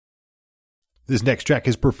This next track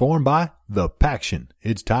is performed by The Paction.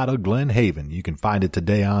 It's titled Glen Haven. You can find it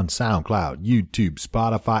today on SoundCloud, YouTube,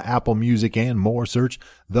 Spotify, Apple Music, and more. Search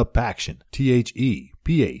The Paction. ThePaction.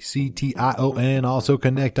 Also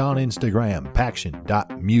connect on Instagram,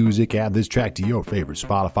 paction.music. Add this track to your favorite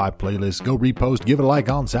Spotify playlist. Go repost, give it a like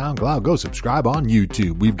on SoundCloud. Go subscribe on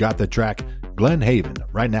YouTube. We've got the track Glen Haven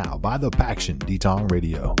right now by The Paction, Detong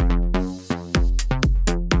Radio.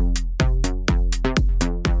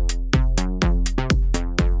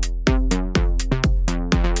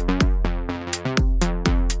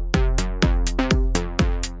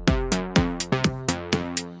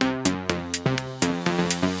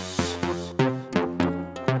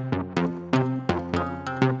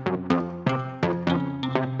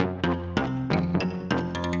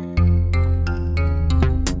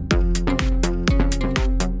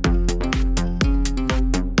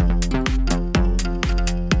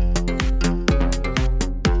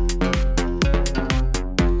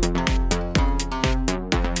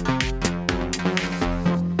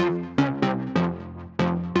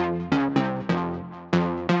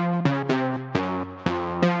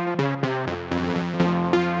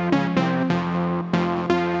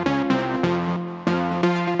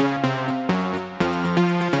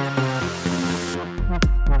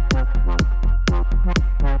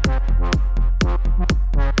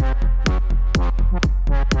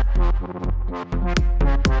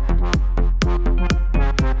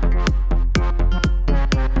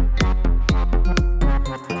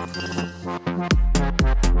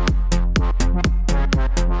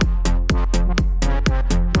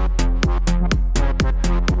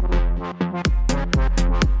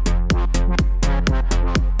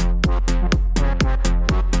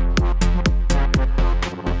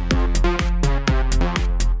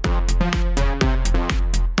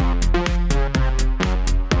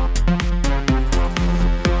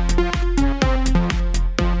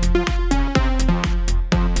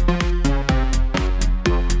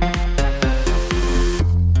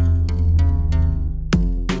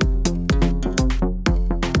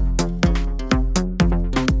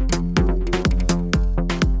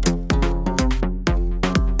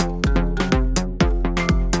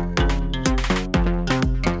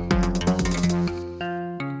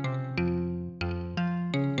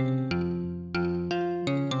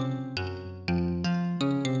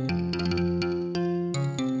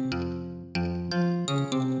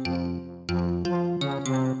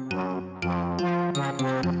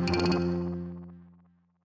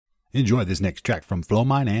 Enjoy this next track from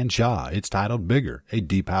Flowmine and Shaw. It's titled Bigger, a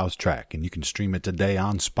deep house track, and you can stream it today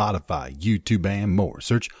on Spotify, YouTube, and more.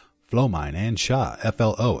 Search Flowmine and Shaw,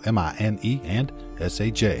 Flomine and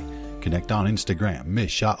SHA. Connect on Instagram,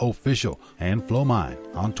 Miss Shaw Official, and Flowmine.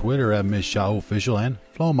 On Twitter at Miss Shaw Official and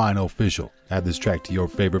Flowmine Official. Add this track to your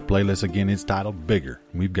favorite playlist. Again, it's titled Bigger.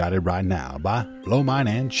 We've got it right now by Flowmine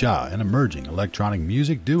and Shaw, an emerging electronic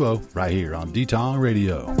music duo right here on Detong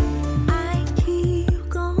Radio.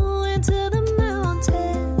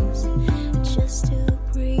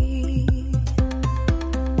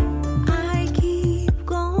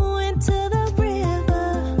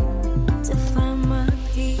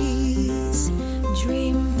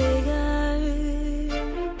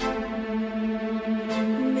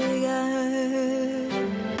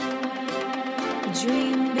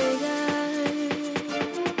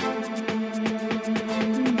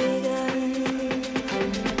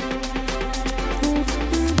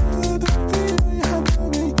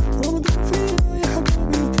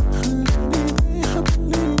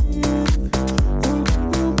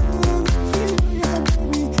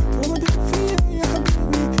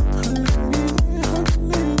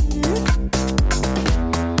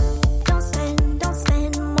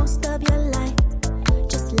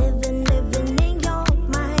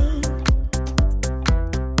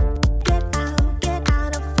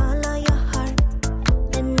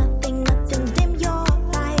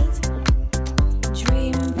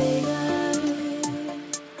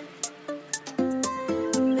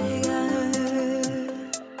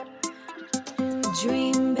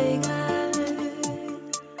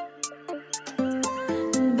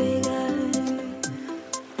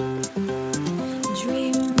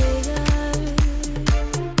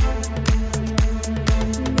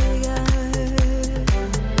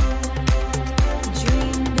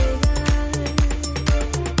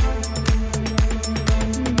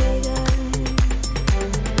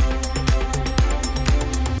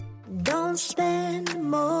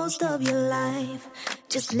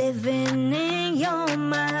 Just living in your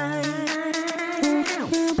mind.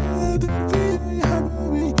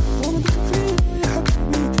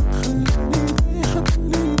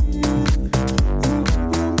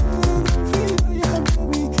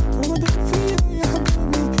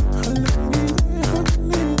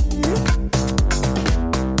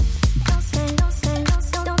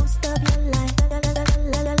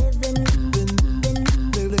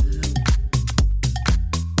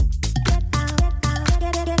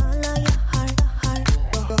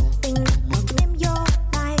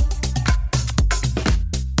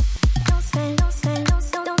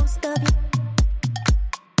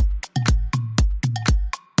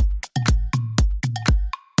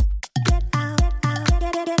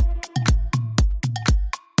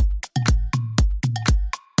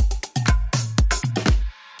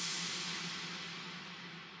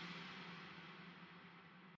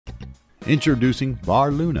 Introducing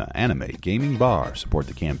Bar Luna Anime Gaming Bar. Support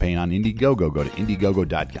the campaign on Indiegogo. Go to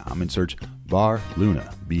Indiegogo.com and search Bar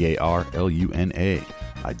Luna, Barluna.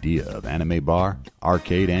 Idea of anime bar,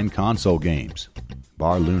 arcade, and console games.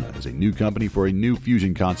 Bar Luna is a new company for a new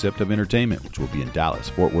fusion concept of entertainment, which will be in Dallas,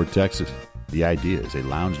 Fort Worth, Texas. The idea is a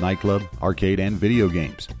lounge nightclub, arcade, and video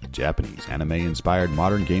games. Japanese anime-inspired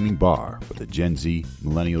modern gaming bar for the Gen Z,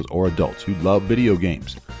 millennials, or adults who love video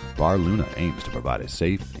games. Bar Luna aims to provide a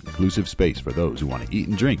safe, inclusive space for those who want to eat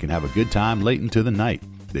and drink and have a good time late into the night.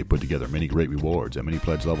 They put together many great rewards and many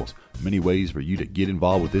pledge levels, many ways for you to get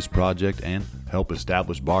involved with this project and help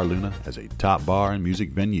establish Bar Luna as a top bar and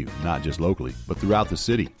music venue, not just locally, but throughout the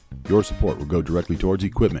city. Your support will go directly towards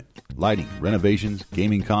equipment, lighting, renovations,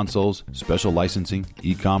 gaming consoles, special licensing,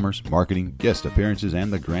 e-commerce, marketing, guest appearances,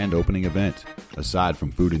 and the grand opening event. Aside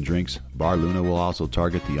from food and drinks, Bar Luna will also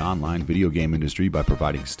target the online video game industry by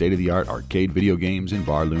providing state-of-the-art arcade video games in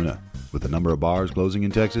Bar Luna. With the number of bars closing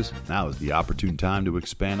in Texas, now is the opportune time to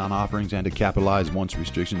expand on offerings and to capitalize once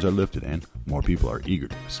restrictions are lifted and more people are eager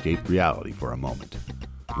to escape reality for a moment.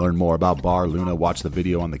 Learn more about Bar Luna, watch the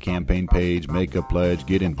video on the campaign page, make a pledge,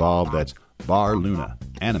 get involved. That's Bar Luna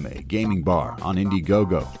Anime Gaming Bar on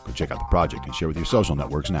Indiegogo. Go check out the project and share with your social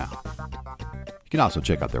networks now. You can also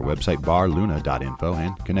check out their website, barluna.info,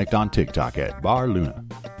 and connect on TikTok at Bar Luna.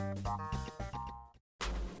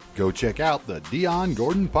 Go check out the Dion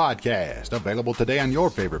Gordon Podcast, available today on your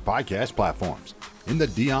favorite podcast platforms. In the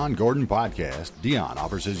Dion Gordon Podcast, Dion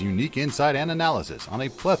offers his unique insight and analysis on a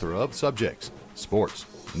plethora of subjects: sports,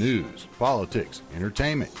 news, politics,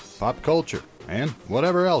 entertainment, pop culture, and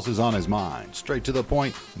whatever else is on his mind. Straight to the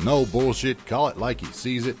point, no bullshit, call it like he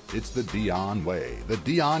sees it. It's the Dion way. The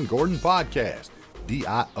Dion Gordon Podcast.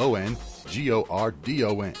 DionGordon.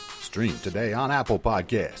 Stream today on Apple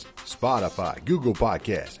Podcasts, Spotify, Google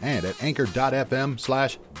Podcasts, and at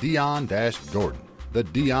anchor.fm/Dion-Gordon. The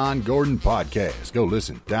Dion Gordon Podcast. Go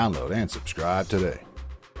listen, download, and subscribe today.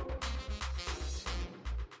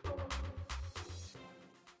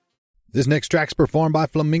 This next track's performed by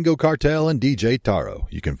Flamingo Cartel and DJ Taro.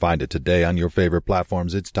 You can find it today on your favorite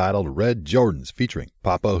platforms. It's titled Red Jordans featuring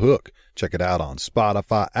Papa Hook. Check it out on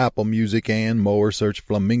Spotify, Apple Music, and more. Search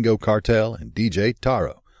Flamingo Cartel and DJ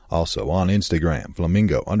Taro. Also on Instagram,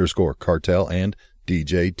 Flamingo_Cartel and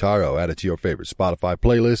DJ Taro. Add it to your favorite Spotify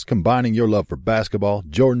playlist, combining your love for basketball,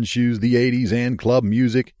 Jordan shoes, the 80s, and club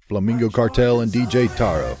music. Flamingo Cartel and DJ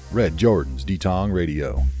Taro. Red Jordans, D-Tong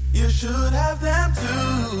Radio. You should have them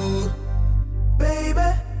too,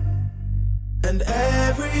 baby. And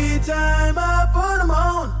every time I put them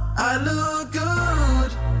on, I look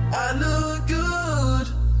good, I look good,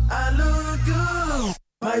 I look good.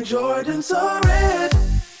 My Jordans are red.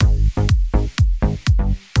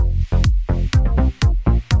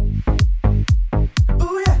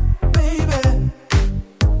 Oh yeah, baby.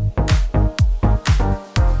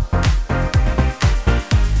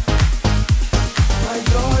 My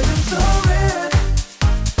Jordans are red.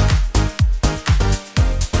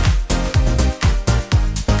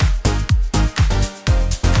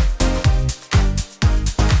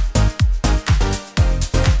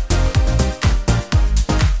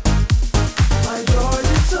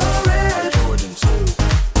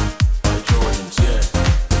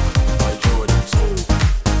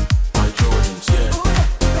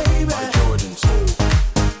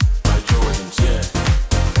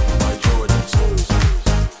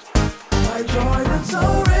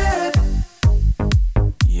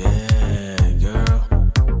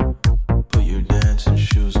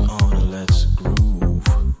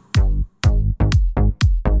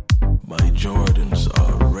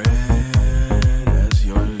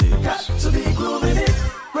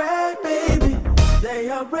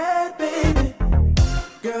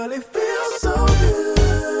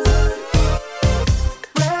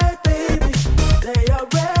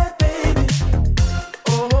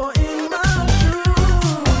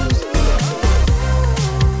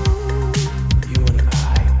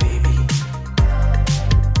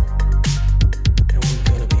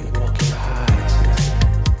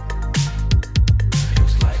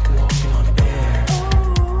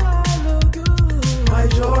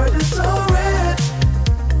 Jordans are red.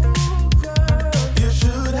 You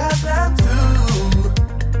should have them too.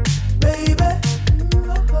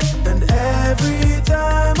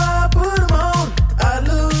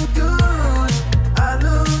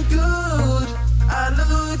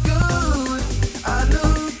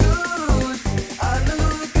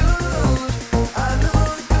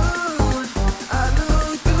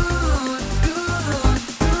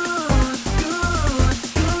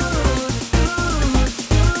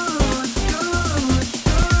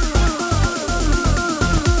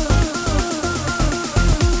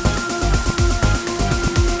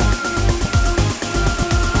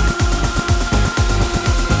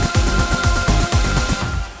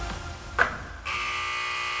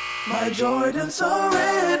 Jordans are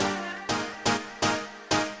red.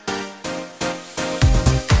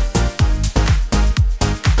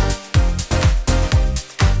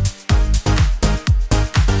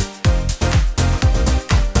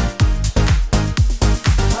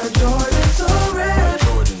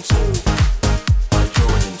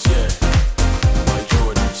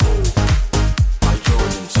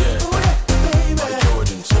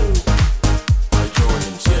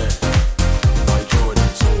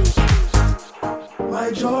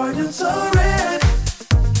 Jordans are red.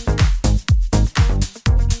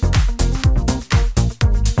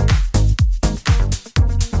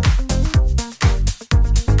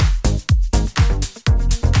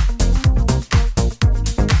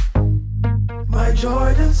 My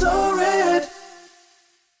Jordans are red.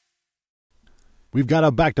 We've got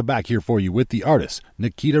a back-to-back here for you with the artists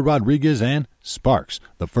Nikita Rodriguez and Sparks.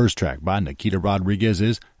 The first track by Nikita Rodriguez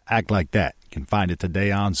is Act Like That. You can find it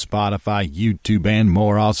today on Spotify, YouTube, and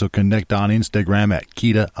more. Also connect on Instagram at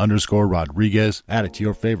Kita_Rodriguez. Add it to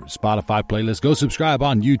your favorite Spotify playlist. Go subscribe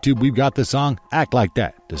on YouTube. We've got the song Act Like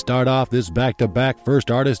That. To start off this back-to-back,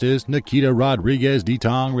 first artist is Nikita Rodriguez,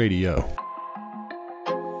 D-Tong Radio.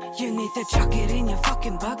 You need to chuck it in your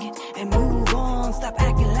fucking bucket and move on. Stop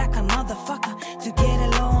acting like a motherfucker to get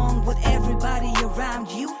along with everybody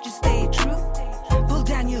around you. Just stay true. Pull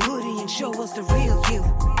down your hoodie and show us the real you.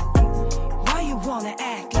 Why you wanna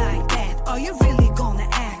act like that? Are you really gonna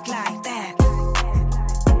act like that?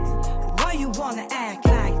 Why you wanna act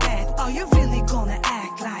like that? Are you really gonna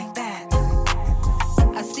act like that?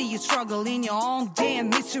 I see you struggle in your own damn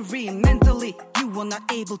misery. Mentally, you are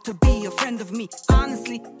not able to be a friend of me.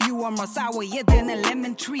 Honestly, you are more sour than a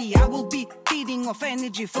lemon tree. I will be feeding off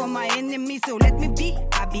energy for my enemy, so let me be.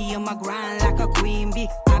 I be on my grind like a queen bee.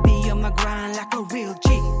 I be on my grind like a real G.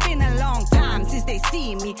 Been a long time since they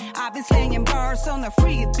see me. I've been slanging bars on a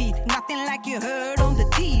free beat. Nothing like you heard on the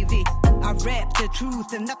TV. I rap the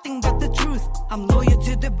truth and nothing but the truth. I'm loyal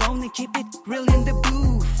to the bone and keep it real in the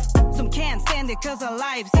booth. Some can't stand it cause our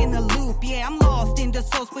lives in a loop. Yeah, I'm lost in the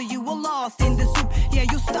sauce, but you were lost in the soup. Yeah,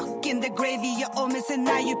 you stuck in the gravy, you're all missing.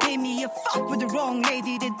 Now you pay me a fuck with the wrong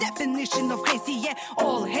lady. The definition of crazy, yeah.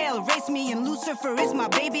 All hell raised me and Lucifer is my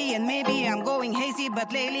baby. And maybe I'm going hazy,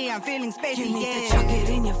 but lately I'm feeling spacey. You need to chuck it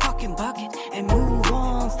in your fucking bucket and move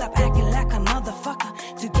on. Stop acting like a motherfucker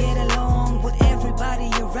to get along with everybody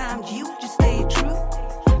around you. Just stay true.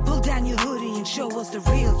 Pull down your hoodie and show us the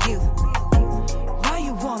real you. Why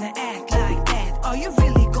you wanna act like that? Are you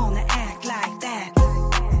really gonna act like that?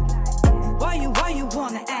 Why you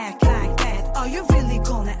wanna act like that? Are you really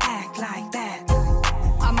gonna act like that?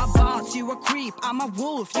 I'm a boss, you a creep. I'm a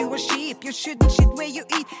wolf, you a sheep. You shouldn't shit where you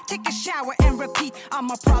eat. Take a shower and repeat. I'm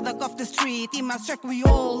a product of the street. In my circle we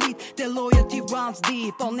all eat. The loyalty runs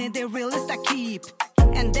deep. Only the realest I keep.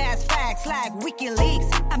 And that's facts like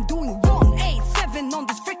WikiLeaks. I'm doing 187 on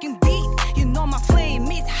this freaking beat. You know my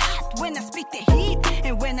flame is hot when I spit the heat.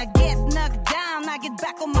 And when I get knocked down, I get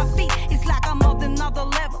back on my feet. It's like I'm on another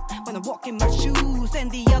level when I walk in my shoes.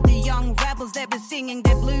 And the other young rebels, they've been singing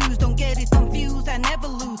their blues. Don't get it confused, I never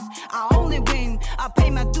lose. I only win, I pay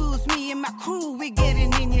my dues. Me and my crew, we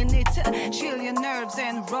getting in. You need to chill your nerves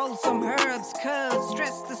and roll some herbs. Cause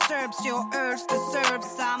stress disturbs your urge to serve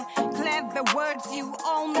some clever words you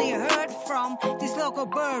only heard from this local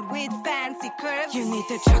bird with fancy curves. You need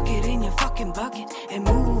to chuck it in your fucking bucket and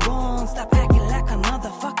move on. Stop acting like a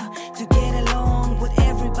motherfucker to get along with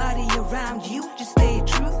everybody around you. Just stay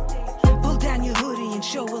true. Pull down your hoodie and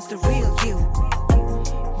show us the real you.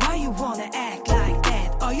 Why you wanna act like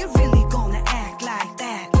that? Are you really gonna act like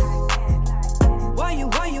that? Why you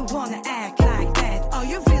wanna act like that? Are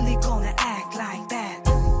you really gonna act like that?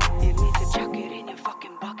 You need to chuck it in your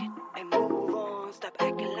fucking bucket and move on. Stop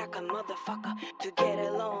acting like a motherfucker to get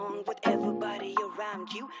along with everybody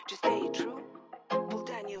around you. Just stay true.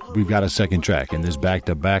 We've got a second track in this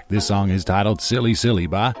back-to-back. This song is titled Silly Silly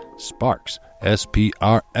by Sparks,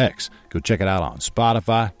 SPRX. Go check it out on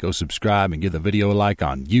Spotify. Go subscribe and give the video a like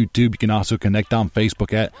on YouTube. You can also connect on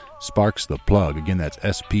Facebook at Sparks the Plug. Again, that's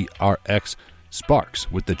SPRX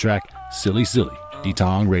Sparks with the track Silly Silly,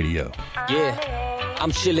 D-Tong Radio. Yeah,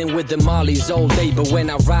 I'm chilling with the Mollies all day, but when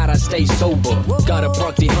I ride I stay sober. Gotta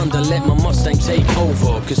park the Honda, let my Mustang take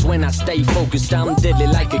over. Cause when I stay focused, I'm deadly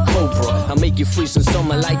like a cobra. I make you freeze in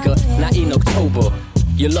summer like a night in October.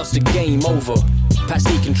 You lost the game over. Pass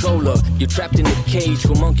the controller. You're trapped in a cage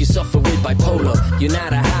where monkeys suffer with bipolar. You're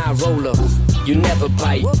not a high roller. You never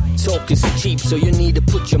bite. Talk is cheap, so you need to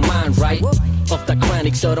put your mind right. Off that crime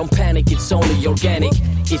organic, so don't panic, it's only organic.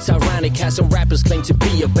 It's ironic how some rappers claim to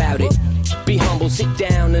be about it. Be humble, sit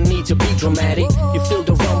down, no need to be dramatic. You feel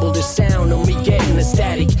the rumble, the sound of me getting the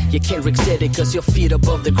static. You can't resist it cause your feet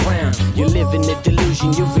above the ground. You live in the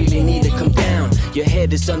delusion, you really need to come down. Your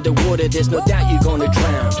head is underwater, there's no doubt you're gonna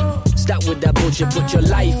drown. Stop with that bullshit, put your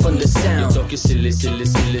life on the sound. You're talking silly, silly,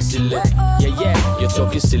 silly, silly. Yeah, yeah. You're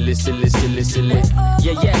talking silly, silly, silly, silly.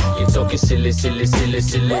 Yeah, yeah. You're talking silly, silly, silly,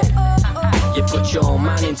 silly. You put your own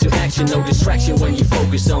mind into action, no distraction when you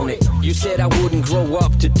focus on it. You said I wouldn't grow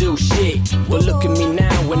up to do shit. Well, look at me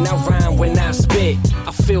now when I rhyme, when I spit.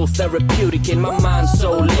 I feel therapeutic and my mind's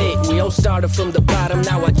so lit. We all started from the bottom,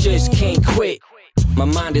 now I just can't quit. My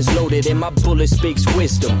mind is loaded and my bullet speaks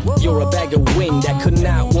wisdom. You're a bag of wind that could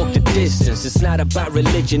not walk the distance. It's not about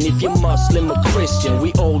religion if you're Muslim or Christian.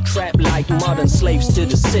 We all trapped like modern slaves to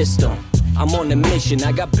the system. I'm on a mission,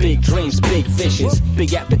 I got big dreams, big visions,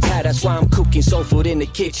 big appetite, that's why I'm cooking soul food in the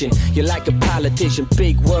kitchen. You're like a politician,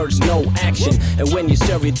 big words, no action. And when you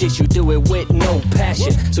serve your dish, you do it with no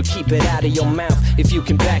passion. So keep it out of your mouth if you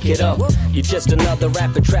can back it up. You're just another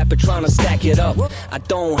rapper, trapper trying to stack it up. I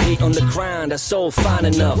don't hate on the grind, that's all fine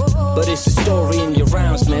enough. But it's a story in your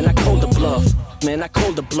rhymes, man, I call the bluff. Man, I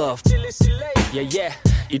call the bluff. Yeah, yeah.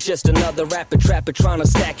 You're just another rapper, trapper trying to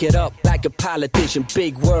stack it up. Like a politician,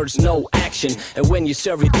 big words, no action. And when you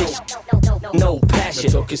serve your dish, no passion.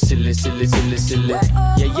 You're talking silly, silly, silly, silly.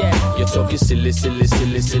 Yeah, yeah. You're talking silly, silly,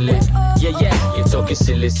 silly, silly. Yeah, yeah. You're talking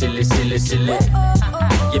silly, silly, silly, silly.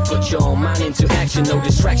 You put your own mind into action, no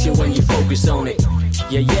distraction when you focus on it.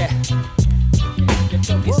 Yeah, yeah. You're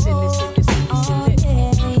talking silly, silly, silly, silly.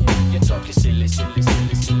 You're talking silly, silly,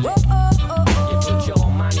 silly, silly. You put your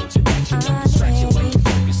own mind into action, no distraction when you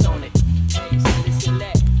focus on it. Hey, silly,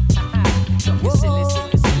 silly. Talking silly,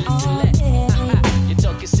 silly, silly, silly. You're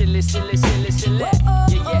talking silly, silly, silly, silly. Yeah,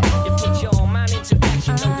 yeah. You put your own mind into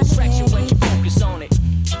action, no distraction when you focus on it.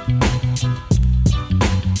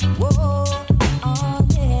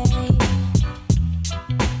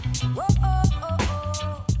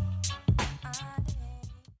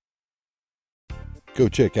 Go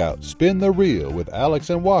check out Spin the Reel with Alex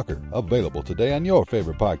and Walker, available today on your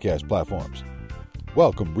favorite podcast platforms.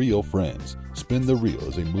 Welcome, real friends. Spin the Reel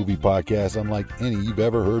is a movie podcast unlike any you've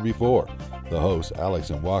ever heard before. The hosts, Alex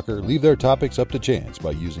and Walker, leave their topics up to chance by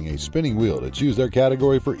using a spinning wheel to choose their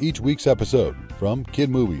category for each week's episode. From kid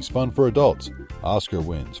movies fun for adults, Oscar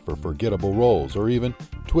wins for forgettable roles, or even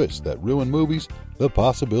twists that ruin movies, the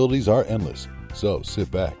possibilities are endless. So sit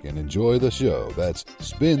back and enjoy the show that's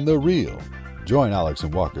Spin the Reel. Join Alex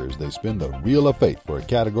and Walker as they spin the Reel of Fate for a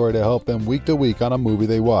category to help them week to week on a movie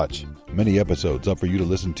they watch. Many episodes up for you to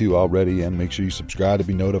listen to already, and make sure you subscribe to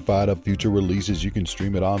be notified of future releases. You can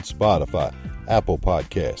stream it on Spotify, Apple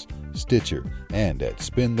Podcasts, Stitcher, and at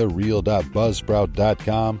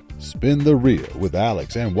spinthereel.buzzsprout.com. Spin the Reel with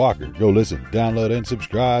Alex and Walker. Go listen, download, and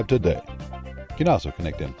subscribe today. You can also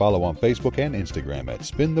connect and follow on Facebook and Instagram at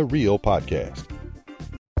Spin the Reel Podcast.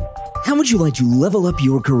 How would you like to level up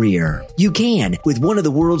your career? You can with one of the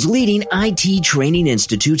world's leading IT training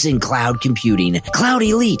institutes in cloud computing, Cloud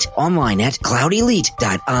Elite, online at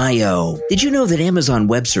cloudelite.io. Did you know that Amazon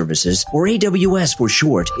Web Services, or AWS for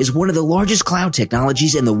short, is one of the largest cloud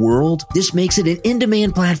technologies in the world? This makes it an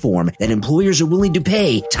in-demand platform that employers are willing to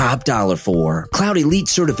pay top dollar for. Cloud Elite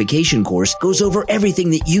certification course goes over everything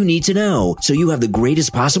that you need to know, so you have the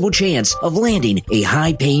greatest possible chance of landing a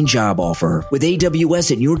high-paying job offer. With AWS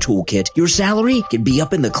in your toolkit, your salary can be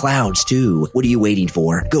up in the clouds too. What are you waiting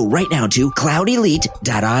for? Go right now to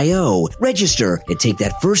cloudelite.io. Register and take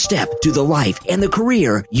that first step to the life and the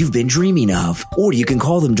career you've been dreaming of. Or you can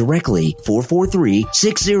call them directly,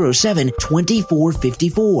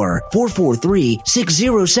 443-607-2454.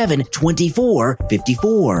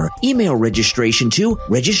 443-607-2454. Email registration to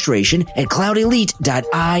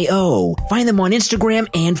registration@cloudelite.io. Find them on Instagram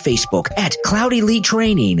and Facebook at Cloud Elite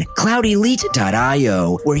Training.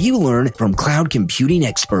 cloudelite.io, where you learn from cloud computing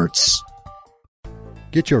experts.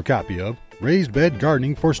 Get your copy of Raised Bed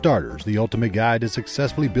Gardening for Starters, the ultimate guide to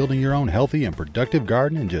successfully building your own healthy and productive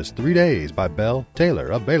garden in just 3 days by Belle Taylor,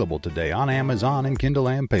 available today on Amazon and Kindle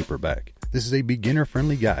and paperback. This is a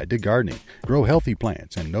beginner-friendly guide to gardening. Grow healthy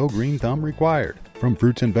plants and no green thumb required. From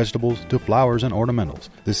fruits and vegetables to flowers and ornamentals,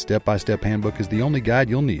 this step-by-step handbook is the only guide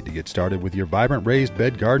you'll need to get started with your vibrant raised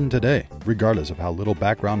bed garden today. Regardless of how little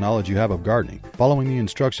background knowledge you have of gardening, following the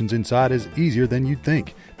instructions inside is easier than you'd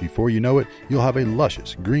think. Before you know it, you'll have a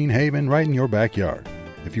luscious green haven right in your backyard.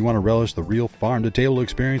 If you want to relish the real farm-to-table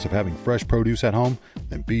experience of having fresh produce at home,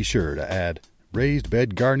 then be sure to add Raised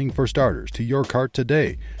Bed Gardening for Starters to your cart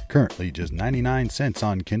today. Currently just 99 cents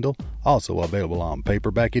on Kindle. Also available on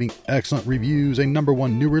paperback, getting excellent reviews. A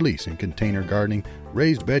 #1 new release in container gardening.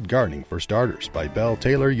 Raised Bed Gardening for Starters by Belle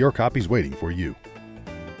Taylor. Your copy's waiting for you.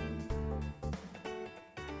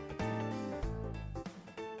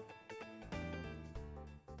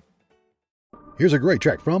 Here's a great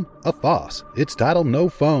track from AFOS. It's titled No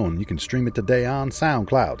Phone. You can stream it today on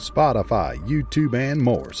SoundCloud, Spotify, YouTube, and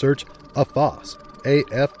more. Search AFOS,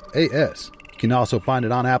 A-F-A-S. You can also find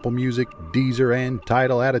it on Apple Music, Deezer, and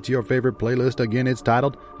Tidal. Add it to your favorite playlist. Again, it's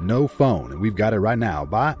titled No Phone, and we've got it right now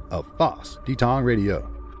by AFOS, Detong Radio.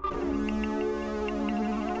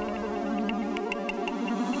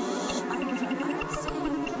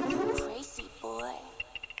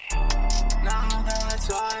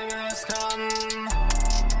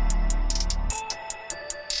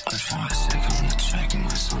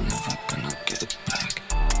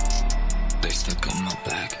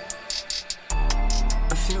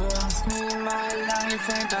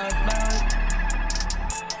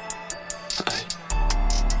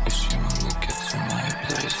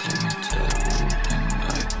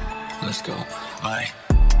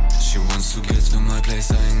 She wants to get to my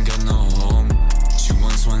place, I ain't got no home. She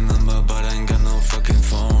wants my number, but I ain't got no fucking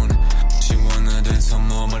phone. She wanna dance some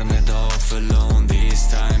more, but I'm better off alone. These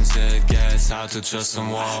times it gets hard to trust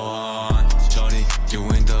someone. Shorty, you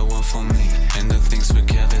ain't the one for me. And the things we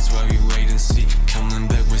care, that's why we wait and see. Coming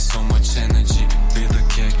back with so much energy. Feel the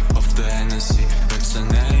kick of the Hennessy.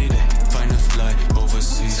 Vaccinated, find a flight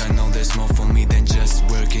overseas. I know there's more for me than just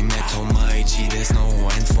working at Tomachi. There's no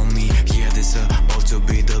end for me. Yeah, this about to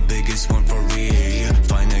be the biggest one for real.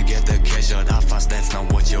 Finna get the cash out how fast, that's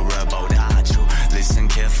not what you're about. True, listen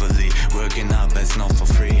carefully. Working out, that's not for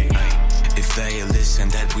free. If they listen,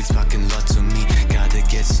 that means fucking lot to me. Gotta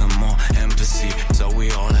get some more empathy, so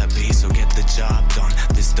we all happy. So get the job done.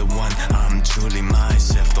 This the one. I'm truly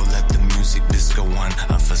myself. Don't let the music just go on.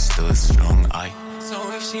 I feel still strong. So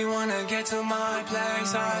if she wanna get to my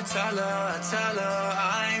place, I tell her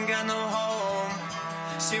I ain't got no home.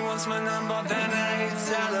 She wants my number, then I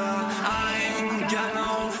tell her I ain't got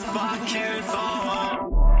no fucking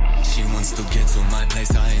phone. She wants to get to my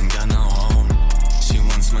place, I ain't got no home. She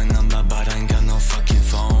wants my number, but I ain't got no fucking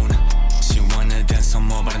phone. She wanna dance some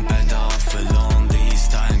more, but I'm better off alone. These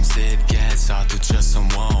times it gets hard to trust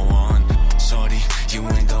someone. Shorty, you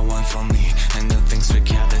ain't the one for me. And the things we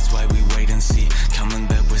care, that's why we wait and see. Coming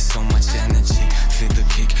back with so much energy. Feel the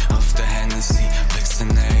kick of the Hennessy.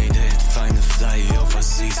 Vaccinated, find a fly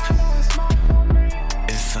overseas.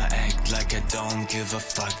 If I act like I don't give a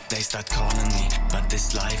fuck, they start calling me. But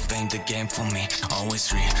this life ain't the game for me.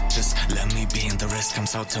 Always real, just let me be, and the rest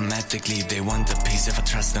comes automatically. They want a piece, if I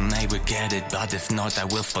trust them, they will get it. But if not, I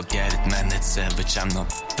will forget it. Man, it's savage, I'm not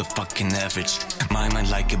the fucking average. My mind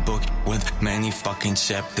like a book with many fucking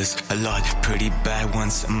chapters. A lot pretty bad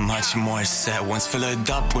ones, much more sad ones. Fill it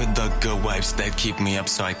up with the good vibes that keep me up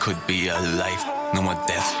so I could be alive. No more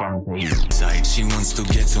death from the inside. She wants to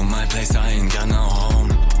get to my place, I ain't got no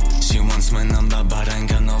home. She wants my number, but I ain't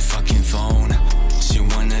got no fucking phone. She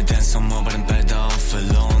wanna dance some more, but I'm better off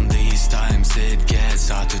alone. These times it gets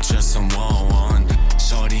hard to trust someone.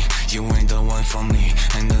 Shorty, you ain't the one for me.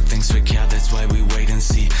 And the things we care, that's why we wait and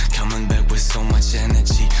see. Coming back with so much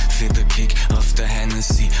energy. Feel the kick of the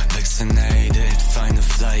Hennessy. Vaccinated, find a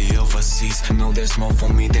fly overseas. I know there's more for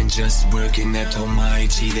me than just working at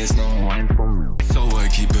Tomachi. There's no one for me. So I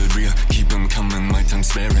keep it real, keep them coming, my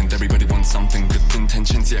time's rare. And everybody wants something, good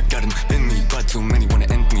intentions, yeah, I got them in me. But too many wanna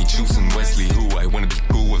end me, choosing Wesley, who I wanna be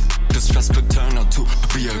cool with. This trust could turn out to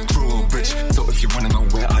be a cruel bridge. So if you wanna know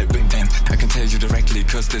where I've been, then I can tell you directly.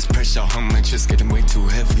 Cause this pressure on my chest getting way too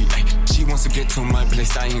heavy. She wants to get to my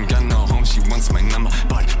place, I ain't got no home. She wants my number,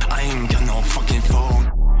 but I ain't got no fucking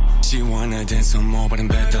phone. She wanna dance some more, but I'm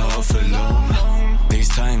better off alone. These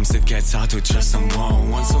times it gets hard to trust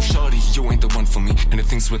someone. So shorty, you ain't the one for me. And the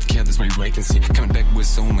things with care, that's why you wait and see. Coming back with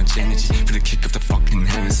so much energy. For the kick of the fucking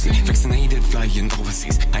Hennessy. Vaccinated, flying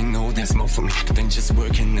overseas. I know there's more for me than just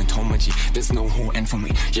working at Tomachi. There's no whole end for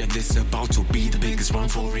me. Yeah, this about to be the biggest one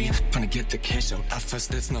for real. Trying to get the cash out. At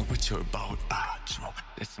first, that's not what you're about.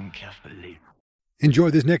 Listen carefully.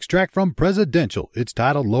 Enjoy this next track from Presidential. It's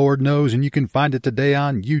titled Lord Knows, and you can find it today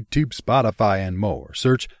on YouTube, Spotify, and more.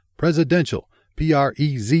 Search Presidential,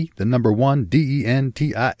 P-R-E-Z, the number 1,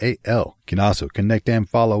 D-E-N-T-I-A-L. You can also connect and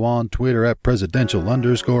follow on Twitter at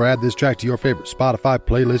Presidential_. Add this track to your favorite Spotify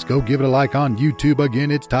playlist. Go give it a like on YouTube.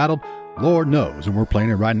 Again, it's titled Lord Knows, and we're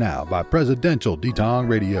playing it right now by Presidential Detong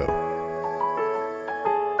Radio.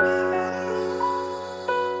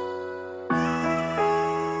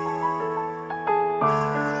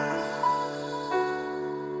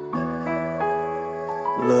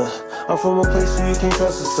 from a place where you can't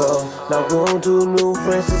trust a soul. Now going to new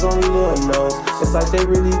friends, is only Lord knows. It's like they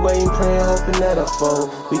really waiting, praying, hoping that I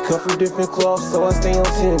fold. We cut from different cloths, so I stay on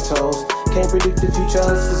 10 toes. Can't predict the future,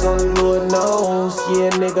 us only Lord knows.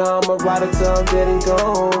 Yeah, nigga, I'm a rider till I'm dead and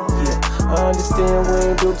gone. Yeah, I understand we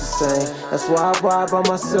ain't built the same. That's why I ride by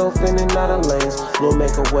myself in and out of lanes. Lord,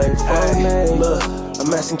 make a way for me. Look,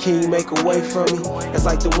 I'm asking, can you make a way for me? It's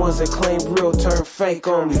like the ones that claim real turn fake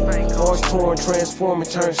on me. Hearts torn, transform and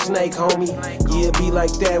turn snake, homie. Yeah, it be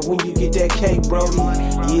like that when you get that cake, brody.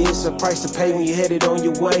 Yeah, it's a price to pay when you're headed on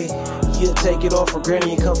your way. Yeah, take it off for granted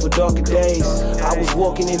and come for darker days. I was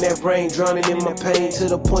walking in that rain, drowning in my pain, to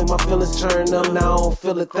the point my feelings turned up, now I don't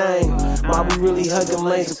feel a thing. Why we really hugging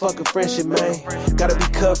lanes and fucking friendship, man? Gotta be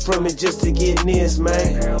cut from it just to get near,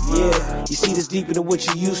 man. Yeah, you see this deeper than what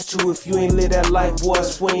you used to. If you ain't live that life, boy, I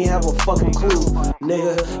swear you ain't have a fucking clue,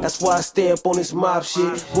 nigga. That's why I stay up on this mob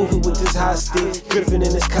shit, moving with this high stick, drifting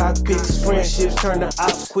in this cockpit. Friendships turn to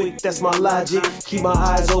ops quick, that's my logic. Keep my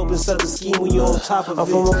eyes open, suck the scheme when you're on top of it. I'm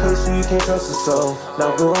from a place where you can't trust a soul.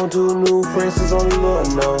 Now going to new friends, is only Lord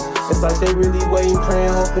knows. It's like they really waiting,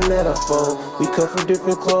 praying, hoping that I fold. We cut from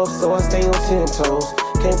different cloths, so I stay on 10 toes.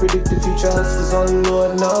 Can't predict the future, us is only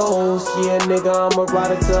Lord knows. Yeah, nigga, I'm a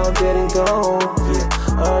rider till I'm dead and gone. Yeah,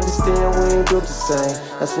 I understand we ain't built the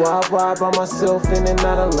same. That's why I ride by myself in and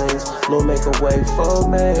out of lanes. Lord, make a way for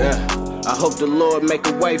me. Yeah. I hope the Lord make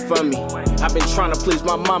a way for me. I've been trying to please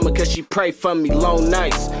my mama cause she pray for me. Long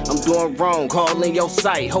nights, I'm doing wrong, calling your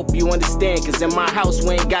sight. Hope you understand, cause in my house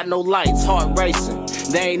we ain't got no lights. Heart racing,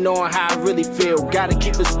 they ain't knowing how I really feel. Gotta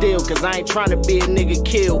keep it still, cause I ain't trying to be a nigga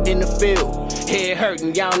killed in the field. Head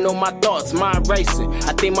hurting, y'all know my thoughts, mind racing.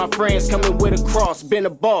 I think my friends coming with a cross, been a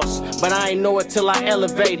boss, but I ain't know it till I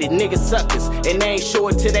elevated. Niggas suckers, and they ain't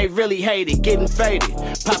sure it till they really hate it. Getting faded,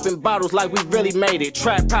 popping bottles like we really made it.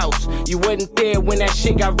 Trap house, you wasn't there when that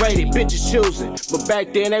shit got raided. Bitches choosing, but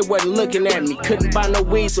back then they wasn't looking at me. Couldn't buy no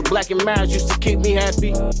weed, so Black and Miles used to keep me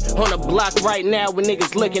happy. On the block right now when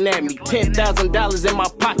niggas looking at me. $10,000 in my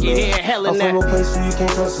pocket, here hellin' at me. I'm from a place where you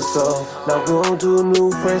can't trust a soul. Now going to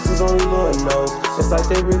new friends, is only Lord knows. It's like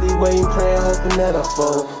they really waiting, praying, hoping that I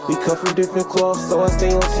fold. We cut from different cloths, so I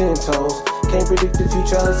stay on 10 toes. Can't predict the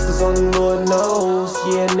future, us is only Lord knows.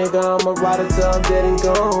 Yeah, nigga, I'm a rider till I'm dead and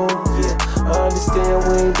gone. Yeah, I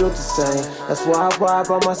understand we ain't built the same. That's why I ride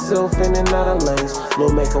by myself in and out of lanes.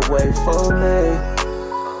 Lord, make a way for me.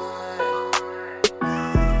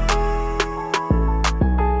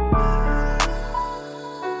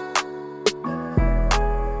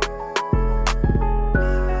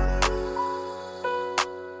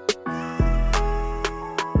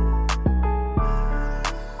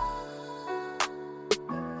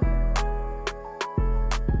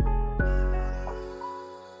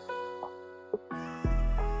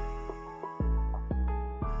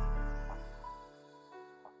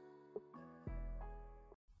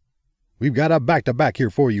 We've got a back-to-back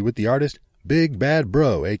here for you with the artist Big Bad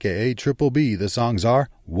Bro, a.k.a. Triple B. The songs are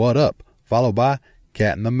What Up, followed by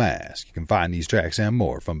Cat in the Mask. You can find these tracks and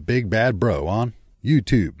more from Big Bad Bro on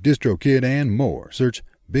YouTube, DistroKid, and more. Search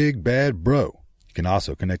Big Bad Bro. You can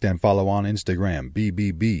also connect and follow on Instagram,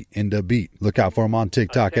 BBB in the Beat. Look out for them on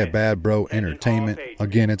TikTok at Bad Bro Entertainment.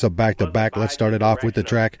 Again, it's a back-to-back. Let's start it off with the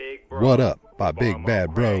track What Up by Big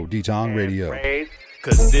Bad Bro, D-Tong Radio.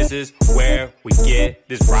 Cause this is where we get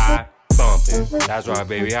this ride bumping. That's right,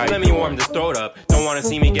 baby. How Let me warm this throat up. Don't wanna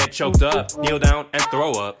see me get choked up. Kneel down and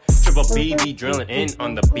throw up. Triple B be drilling in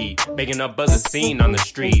on the beat, making up buzz a scene on the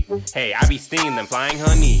street. Hey, I be stinging them flying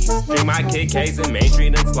honeys. Drink my Kid Case in Main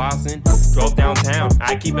Street and Slauson. Drove downtown,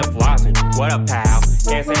 I keep it flossing. What up, pal?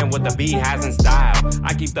 Can't stand what the beat has in style.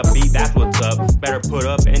 I keep the beat, that's what's up. Better put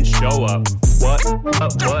up and show up. What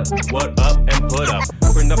up and put up.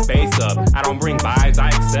 Bring the bass up. I don't bring vibes, I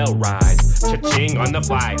excel rise. Cha-ching on the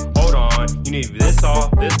fly. Hold on, you need this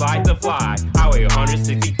light to fly. Highway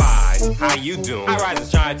 165. How you doing? I rise and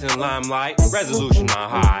shine to the limelight. Resolution on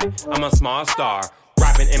high. I'm a small star.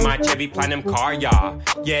 Rapping in my Chevy Platinum car, y'all.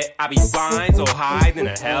 Yeah, I be flying so high than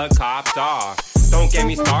a helicopter. Don't get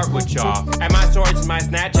me started with y'all. At my store, it's my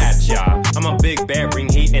Snapchat, y'all. I'm a big bear,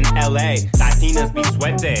 bring heat in LA. Latinas be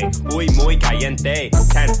sweating, muy caliente.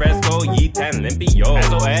 Tan fresco y tan limpio.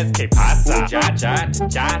 SOS, que pasa?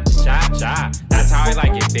 Cha. That's how I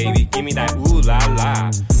like it, baby. Give me that ooh la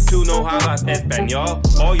la. Tu no hablas español,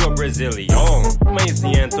 o yo Brazilian. Me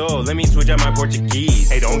siento, let me switch up my Portuguese.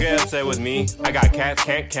 Hey, don't get upset with me. I got cats,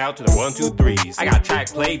 can't count to the 1, 2, 3s. I got track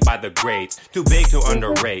played by the greats. Too big to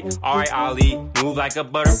underrate. Alright, Ali, move like a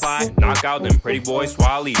butterfly. Knock out them pretty boy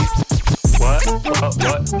swallies.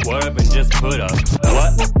 What up and just put up?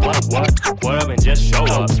 What up and just show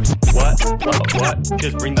up? What?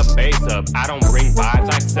 Just bring the bass up. I don't bring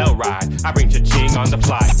vibes, I sell ride. I bring cha-ching on the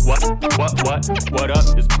fly. What up?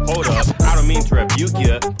 Just hold up. I don't mean to rebuke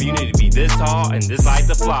you, but you need to be this tall and this light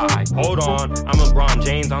to fly. Hold on, I'm LeBron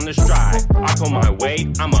James on the stride. I pull my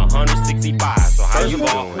weight, I'm 165. So how you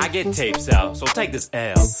doing? I get tapes out, so take this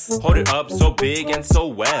L. Hold it up so big and so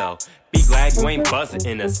well. Be glad you ain't buzzing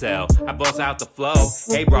in a cell. I buzz out the flow.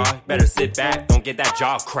 Hey bro, better sit back, don't get that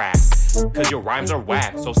jaw cracked. Cause your rhymes are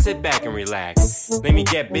whack, so sit back and relax. Let me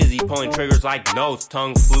get busy pulling triggers like notes.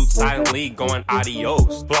 Tongue flute silently going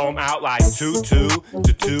adios. Blow them out like 2-2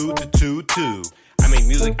 to 2 to 2-2. I make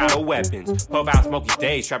music out of weapons. Puff out smoky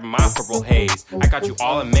days, trapping my purple haze. I got you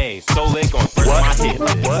all amazed. So lit going first on my hit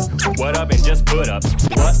list. What up and just put up?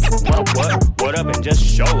 What up and just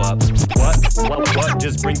show up? What?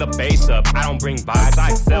 Just bring the bass up. I don't bring vibes,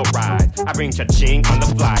 I sell rides. I bring cha-ching on the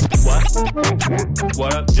fly.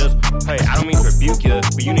 What up? Just, hey, I don't mean to rebuke you,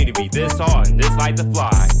 but you need to be this tall and this light to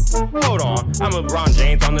fly. Hold on, I'm LeBron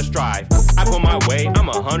James on the stride. I pull my weight, I'm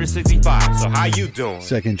 165. So how you doing?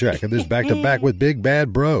 Second track of this back-to-back with Big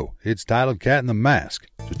Bad Bro. It's titled Cat in the Mask.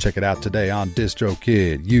 So check it out today on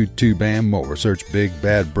DistroKid, YouTube, and more. Search Big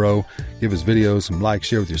Bad Bro. Give his videos some likes,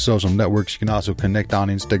 share with your social networks. You can also connect on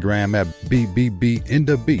Instagram at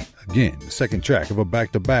BBBInTheBeat. Again, the second track of a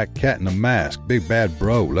back-to-back Cat in the Mask. Big Bad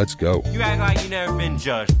Bro, let's go. You act like you never been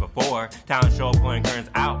judged before. Talent show pulling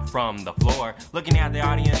curtains out from the floor. Looking at the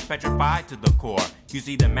audience petrified to the core. You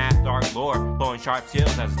see the math dark lore, blowing sharp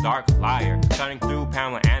skills as a dark liar. Cutting through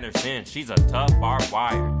Pamela Anderson, she's a tough barbed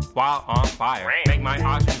wire. While on fire, make my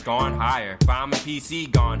auctions going higher. Find my PC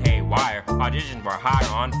gone haywire. Auditions were higher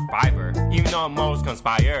on Fiverr. Even though most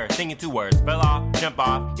conspire, thinking two words, fell off, jump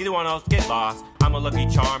off, either one of those get lost. I'm a lucky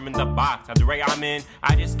charm in the box. At the rate I'm in,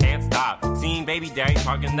 I just can't stop. Seeing baby daddy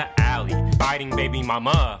talking in the alley. Fighting baby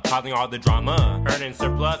mama, causing all the drama. Earning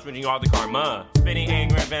surplus, winning all the karma. Spitting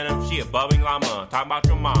anger and venom, she a bubbling llama. Talk about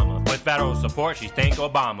your mama. With federal support, she thank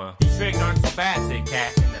Obama. These tricks aren't so bad, said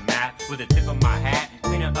Cat in the math. With the tip of my hat,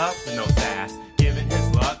 clean it up with no sass. Giving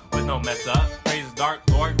his luck with no mess up. Praise the dark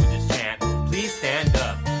lord with his chant. Please stand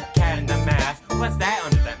up. Cat in the mask, what's that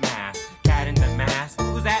under that mask? Cat in the mask,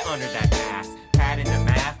 who's that under that mask? Cat in the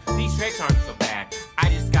mask, these tricks aren't so bad. I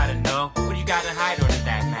just gotta know what you gotta hide under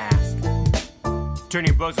that mask. Turn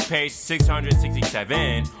your books to page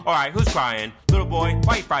 667. Alright, who's crying? Little boy,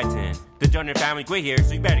 why you frightened? The Jonas family quit here,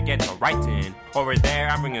 so you better get to writing. Over there,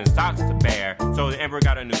 I'm bringing stocks to bear. So the emperor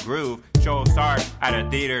got a new groove. Show starts at a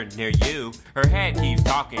theater near you. Her head keeps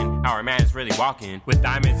talking, our man is really walking. With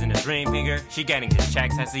diamonds in his ring finger, she getting his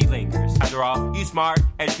checks as he lingers. After all, you smart,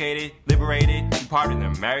 educated, liberated, you part of the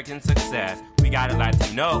American success. We got a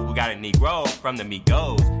Latino, who got a Negro from the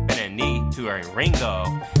Migos. Been a knee to her Ringo.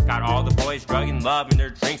 Got all the boys drugging love in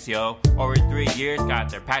their drinks, yo. Over 3 years, got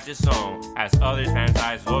their patches sewn. As others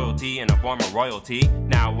fantasize loyalty in a form of royalty.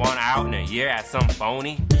 Now one out in a year at some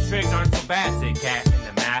phony. These tricks aren't so bad, said Cat in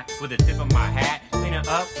the math. With the tip of my hat, clean it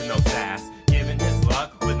up with no sass. Giving his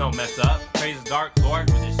luck with no mess up. Praise the dark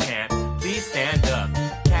lord with his chant. Please stand up.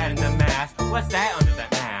 Cat in the mask, what's that under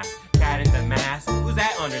that mask? Cat in the mask, who's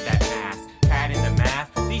that under that mask? Cat in the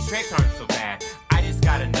mask, these tricks aren't so bad. I just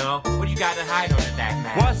gotta know what you gotta hide under that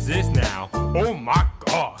mask. What's this now? Oh my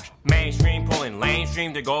gosh. Mainstream pulling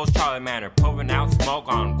lamestream, there goes Charlie Manor. Pulling out smoke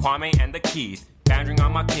on Kwame and the Keys. Bounding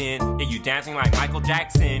on my kin, yeah, you dancing like Michael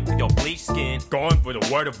Jackson with your bleached skin. Going for the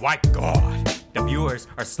word of white God. The viewers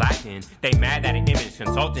are slacking. They mad that an image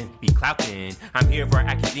consultant be clouting. I'm here for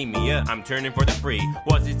academia, I'm turning for the free.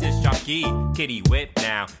 Was it this jockey? Kitty whip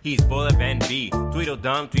now, he's full of envy.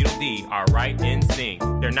 Tweedledum, Tweedledee, alright in sync.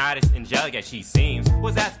 They're not as angelic as she seems.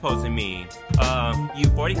 What's that supposed to mean? You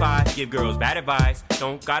 45, give girls bad advice.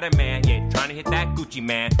 Don't got a man yet, trying to hit that Gucci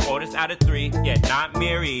man. Oldest out of 3, yet not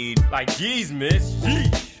married. Like, geez, miss,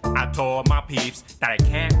 yeesh. I told my peeps that I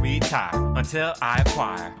can't retire until I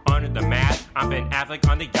acquire. Under the mask, I'm Ben Affleck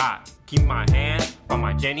on the yacht. Keep my hands from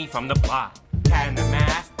my Jenny from the block. Cat in the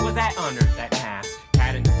mask, what's that under that mask?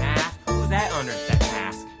 Cat in the mask, who's that under that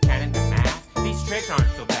mask? Cat in the mask, these tricks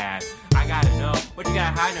aren't so bad. I gotta know what you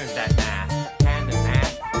gotta hide under that mask. Cat in the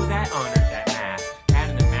mask, who's that under that mask? Cat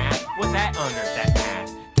in the mask, what's that under that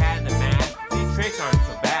mask? Cat in the mask, these tricks aren't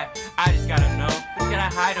so bad. I just gotta know what you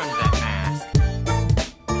gotta hide under that mask.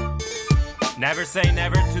 Never say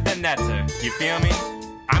never to the netter, you feel me?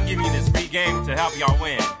 I'm giving you this free game to help y'all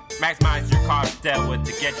win. Maximize your cards dealt with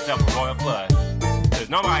to get yourself a royal flush. Cause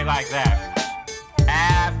nobody likes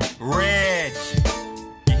average.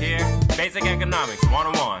 You hear? Basic economics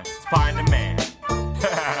 101. Supply and demand.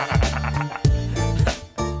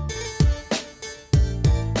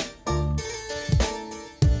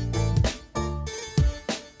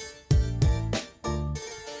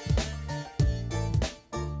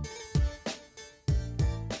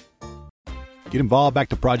 Get involved. Back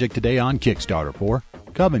to project today on Kickstarter for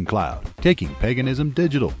Coven Cloud, taking paganism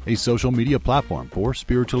digital, a social media platform for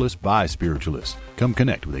spiritualists by spiritualists. Come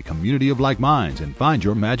connect with a community of like minds and find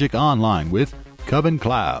your magic online with Coven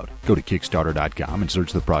Cloud. Go to Kickstarter.com and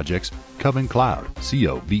search the projects Coven Cloud,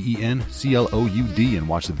 COVENCLOUD, and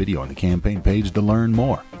watch the video on the campaign page to learn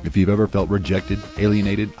more. If you've ever felt rejected,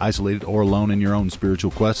 alienated, isolated, or alone in your own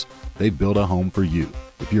spiritual quests, they've built a home for you.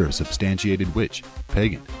 If you're a substantiated witch,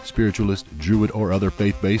 pagan, spiritualist, druid, or other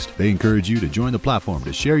faith-based, they encourage you to join the platform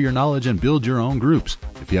to share your knowledge and build your own groups.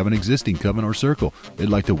 If you have an existing coven or circle, they'd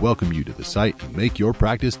like to welcome you to the site and make your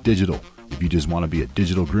practice digital. If you just want to be a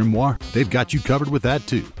digital grimoire, they've got you covered with that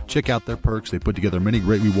too. Check out their perks. They put together many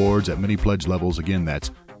great rewards at many pledge levels. Again,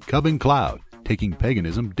 that's Coven Cloud, taking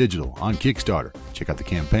paganism digital on Kickstarter. Check out the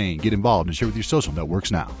campaign, get involved, and share with your social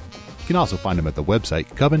networks now. You can also find them at the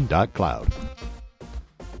website coven.cloud.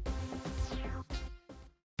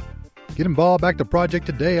 Get involved. Back to project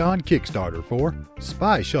today on Kickstarter for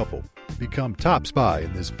Spy Shuffle. Become top spy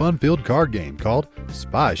in this fun-filled card game called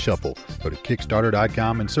Spy Shuffle. Go to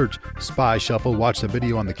Kickstarter.com and search Spy Shuffle. Watch the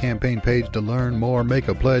video on the campaign page to learn more. Make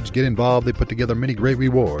a pledge. Get involved. They put together many great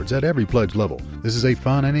rewards at every pledge level. This is a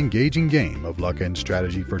fun and engaging game of luck and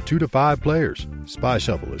strategy for 2 to 5 players. Spy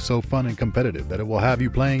Shuffle is so fun and competitive that it will have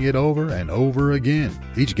you playing it over and over again.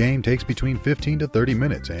 Each game takes between 15 to 30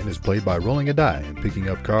 minutes and is played by rolling a die and picking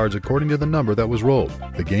up cards according to the number that was rolled.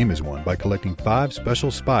 The game is won by collecting 5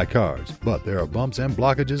 special spy cards, but there are bumps and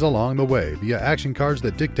blockages along the way via action cards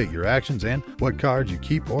that dictate your actions and what cards you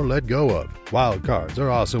keep or let go of. Wild cards are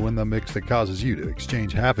also in the mix that causes you to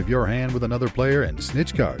exchange half of your hand with another player, and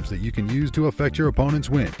snitch cards that you can use to affect your opponent's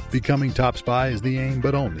win. Becoming top spy is the aim,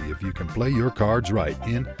 but only if you can play your cards right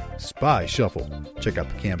in Spy Shuffle. Check out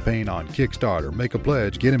the campaign on Kickstarter, make a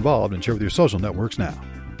pledge, get involved, and share with your social networks now.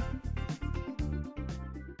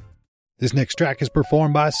 This next track is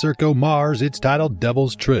performed by Circo Mars. It's titled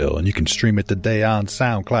Devil's Trill, and you can stream it today on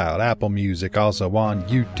SoundCloud, Apple Music, also on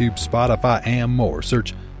YouTube, Spotify, and more.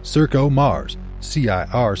 Search Circo Mars,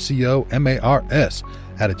 CIRCOMARS.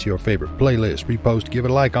 Add it to your favorite playlist, repost, give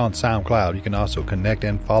it a like on SoundCloud. You can also connect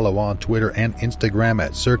and follow on Twitter and Instagram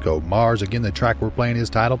at Circo Mars. Again, the track we're playing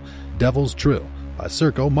is titled Devil's Trill by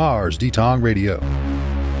Circo Mars, D-Tong Radio.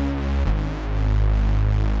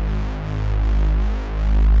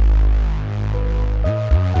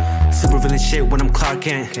 Supervillain shit when I'm Clark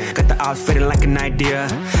Kent. Got the odds fitting like an idea.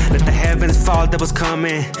 Let the heavens fall, devil's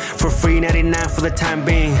coming. For free 99 for the time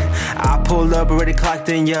being. I pulled up, already clocked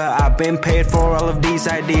in, yeah. I've been paid for all of these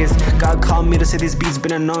ideas. God called me to say these beats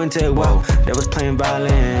been anointed. Whoa, devil's playing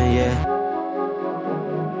violin, yeah.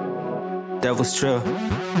 Devil's Trill.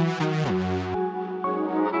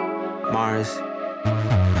 Mars.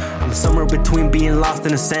 I'm somewhere between being lost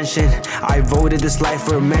and ascension. I voted this life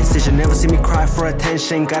for a message. You never see me cry for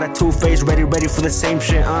attention. Got a two-face ready for the same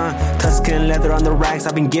shit, Tuscan leather on the racks.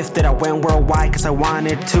 I've been gifted, I went worldwide cause I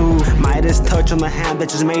wanted to. Midas touch on the hand that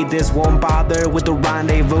just made this. Won't bother with the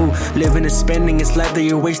rendezvous. Living and spending is leather.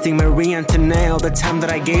 You're wasting Marie Antoinette all the time that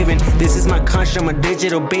I gave in. This is my conscience, I'm a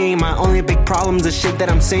digital being. My only big problem's the shit that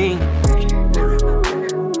I'm seeing.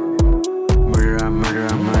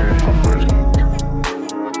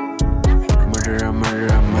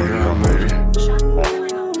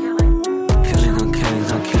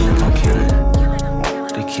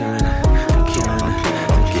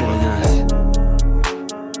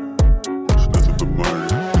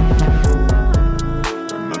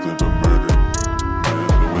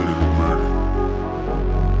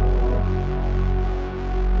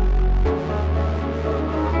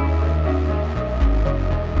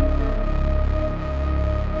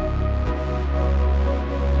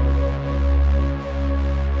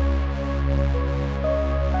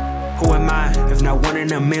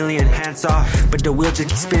 A million, hands off, but the wheel just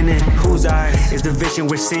keeps spinning. Whose eye is the vision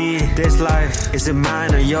we're seeing? This life, is it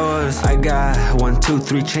mine or yours? I got 1, 2,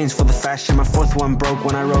 3 chains for the fashion. My 4th one broke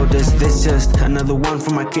when I wrote this. This just another one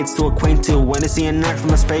for my kids to acquaint to. When they see an act from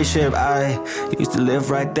a spaceship, I used to live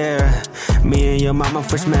right there. Me and your mama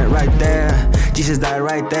first met right there. Jesus died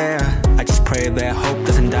right there. I just pray that hope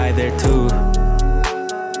doesn't die there too.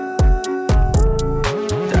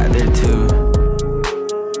 Die there too.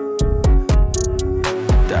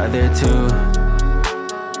 Die there too.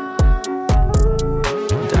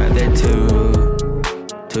 Die there too.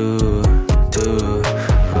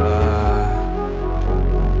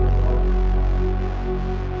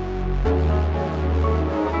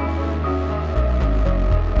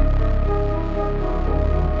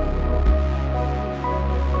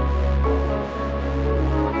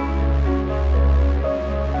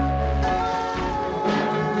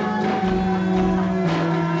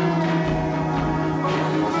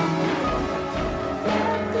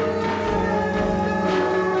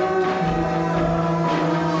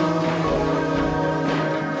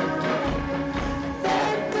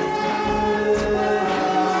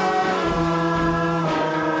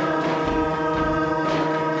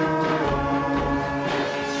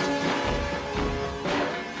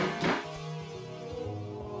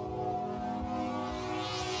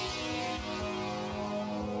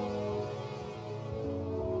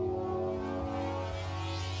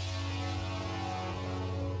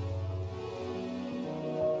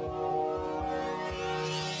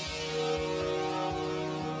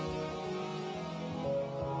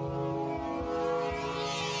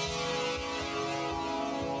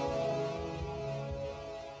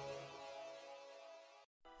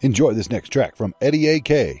 Enjoy this next track from Eddie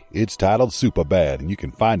AK. It's titled Super Bad, and you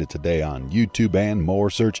can find it today on YouTube and more.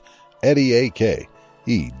 Search Eddie AK,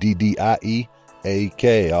 EDDIE-AK.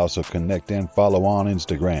 Also connect and follow on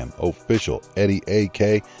Instagram, official Eddie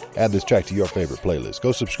AK. Add this track to your favorite playlist.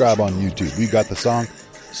 Go subscribe on YouTube. We've got the song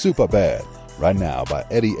Super Bad right now by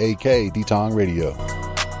Eddie AK, D-Tong Radio.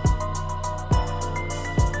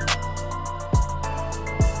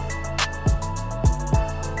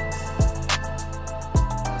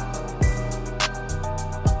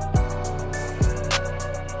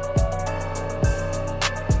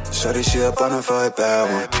 Shawty, she a bonafide bad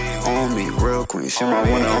one. On me, real queen. She my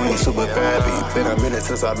one and only super bad beat. Been a minute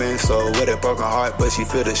since I've been so with a broken heart, but she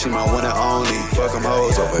feel that she my one and only. Fuck them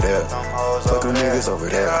hoes over there. Fuck them niggas over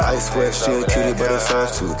there. I swear she a cutie, but it's all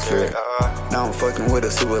too clear. Now I'm fucking with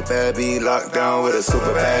a super bad beat. Locked down with a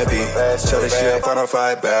super bad beat. Shawty, she a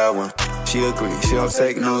bonafide bad one. She agree, she don't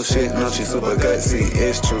take no shit, no, she super gutsy,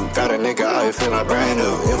 it's true. Got a nigga out here feeling brand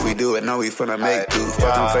new. If we do it, know we finna make do.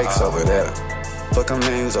 Fuck them fakes over there. Fuck them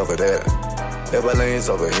names over there. Double lanes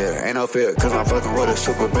over here. Ain't no fear, cause I'm fucking with a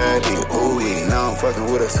super bad beat. Ooh, now I'm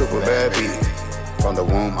fucking with a super bad beat. From the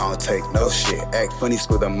womb, I don't take no shit. Act funny,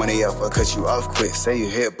 screw the money up, or cut you off quick. Say you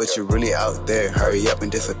hit, but you really out there. Hurry up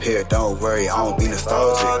and disappear, don't worry, I don't be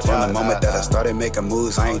nostalgic. From the moment that I started making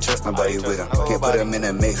moves, I ain't trust nobody with them. Can't put them in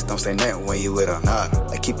a mix, don't say nothing when you with them. Nah,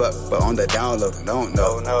 I keep up, but on the download, don't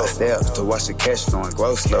know. I stay up to watch the cash flowing,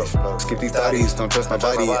 grow slow. Skip these thotties, don't trust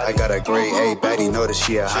nobody. I got a grade A baddie, know that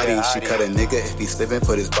she a hottie. She cut a nigga if he slippin',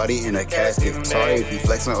 put his body in a casket. Sorry if you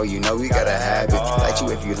flexin', or you know we got a habit. Like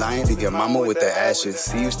you if you lying, leave your mama with the ashes.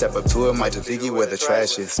 See you step up to it, might just think you where the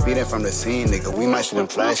trash is. Speeding from the scene, nigga, we might shoot them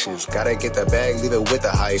flashes. Gotta get the bag, leave it with the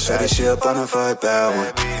high fashion. Shawty, she a bonafide bad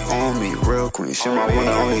one. On me, real queen, she my one and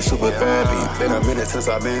only super bad beat. Been a minute since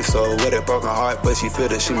I've been so with a broken heart, but she feel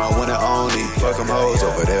that she my one and only. Fuck them hoes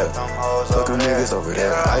over there. Fuck them niggas over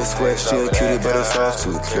there. I swear she a cutie, but it's all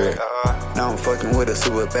too clear. Now I'm fucking with a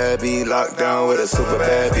super bad beat. Locked down with a super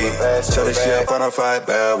bad beat. Shawty, she a bonafide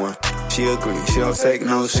bad one. She agree, she don't take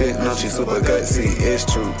no shit, no, she super gutsy, it's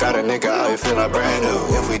true. Got a nigga out here feeling brand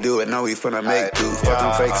new. If we do it, know we finna make do. Fuck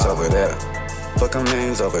them fakes over there. Fuck them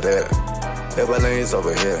names over there. Double lanes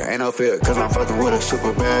over here. Ain't no fear, cause I'm fucking with a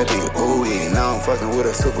super bad beat. Ooh, now I'm fucking with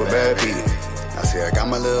a super bad beat. I see I got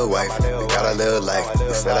my little wife, we got a little life.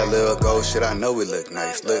 We said a little gold shit, I know we look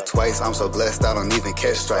nice. Look twice, I'm so blessed I don't even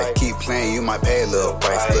catch strike. Keep playing, you might pay a little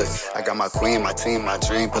price. Look, I got my queen, my team, my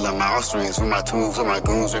dream, pulling my offstrings with my tunes, with my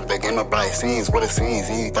goons, rip the game of bright scenes. What it seems,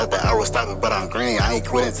 you thought that I would stop it, but I'm green. I ain't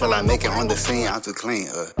quitting till I make it on the scene, I'm too clean.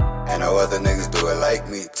 Ain't no other niggas do it like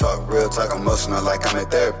me. Talk real, talk emotional like I'm in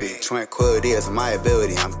therapy. Tranquility is my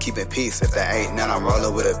ability, I'm keeping peace. If that ain't none, I'm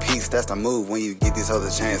rolling with a piece. That's the move when you get these hoes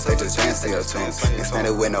a chance. They just dance to your tunes.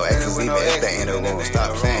 Expanded with no exes, even if they ain't a room.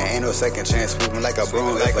 Stop playing, ain't no second chance. Moving like a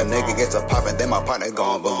broom. If a nigga gets a poppin', then my partner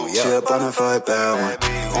gon' boom. Yeah. She a bonafide bad one.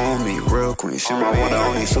 On me, real queen. She my one and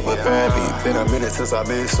only super bad beat. Been a minute since I've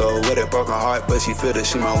been so with a broken heart, but she feel that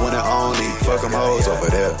she my one and only. Fuck them hoes over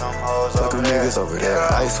there. Fuck them niggas over there.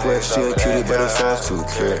 I swear she a cutie, but it's all too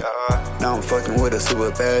clear. Now I'm fucking with a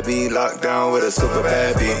super bad beat. Locked down with a super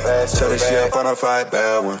bad beat. Shawty, she a bonafide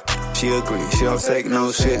bad one. She agree, she don't take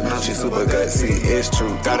no shit, no, she super gutsy, it's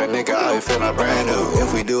true. Got a nigga out here feeling brand new.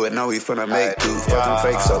 If we do it, know we finna make do. Fuck them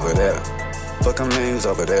fakes over there. Fuck them names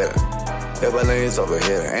over there. Double lanes over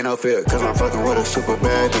here. Ain't no fear, cause I'm fucking with a super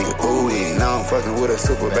bad beat. Ooh, now I'm fucking with a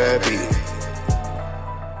super bad beat.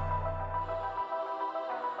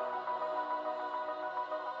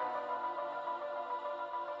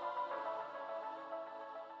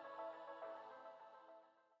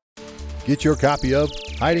 Get your copy of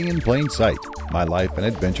Hiding in Plain Sight, My Life and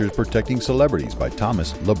Adventures Protecting Celebrities by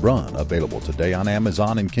Thomas LeBrun, available today on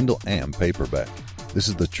Amazon in Kindle and paperback. This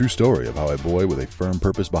is the true story of how a boy with a firm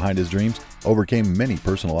purpose behind his dreams overcame many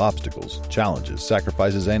personal obstacles, challenges,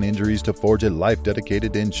 sacrifices, and injuries to forge a life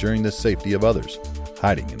dedicated to ensuring the safety of others.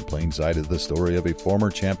 Hiding in Plain Sight is the story of a former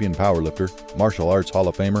champion powerlifter, martial arts Hall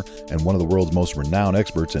of Famer, and one of the world's most renowned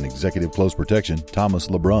experts in executive close protection, Thomas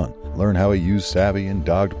LeBrun. Learn how he used savvy and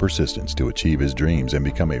dogged persistence to achieve his dreams and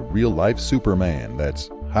become a real-life Superman. That's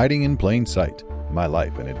Hiding in Plain Sight, My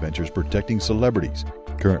Life and Adventures Protecting Celebrities.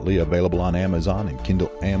 Currently available on Amazon in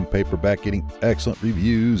Kindle and paperback, getting excellent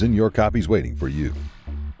reviews and your copies waiting for you.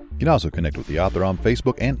 You can also connect with the author on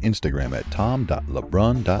Facebook and Instagram at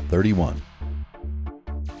tom.lebrun.31.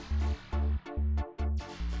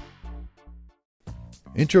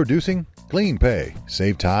 Introducing CleanPay.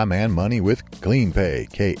 Save time and money with CleanPay.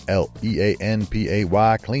 KLEANPAY.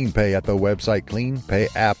 CleanPay at the website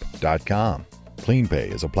cleanpayapp.com.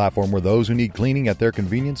 CleanPay is a platform where those who need cleaning at their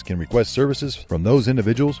convenience can request services from those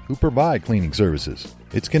individuals who provide cleaning services.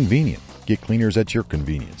 It's convenient. Get cleaners at your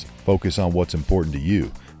convenience. Focus on what's important to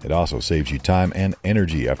you. It also saves you time and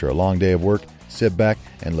energy after a long day of work. Sit back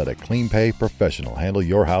and let a CleanPay professional handle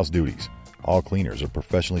your house duties. All cleaners are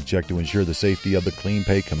professionally checked to ensure the safety of the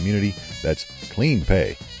CleanPay community. That's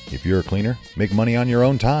CleanPay. If you're a cleaner, make money on your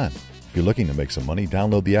own time. If you're looking to make some money,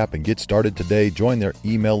 download the app and get started today. Join their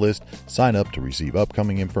email list. Sign up to receive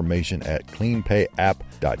upcoming information at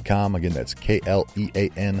cleanpayapp.com. Again, that's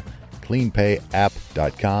KLEAN,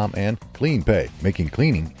 cleanpayapp.com, and CleanPay, making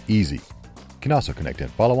cleaning easy. You can also connect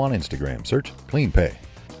and follow on Instagram. Search CleanPay.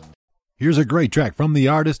 Here's a great track from the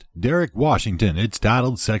artist Derek Washington. It's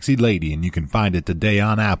titled Sexy Lady, and you can find it today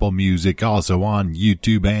on Apple Music, also on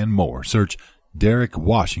YouTube and more. Search Derek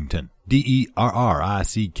Washington,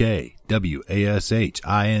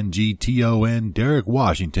 DerrickWashington. Derek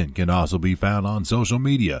Washington can also be found on social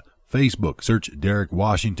media. Facebook, search Derek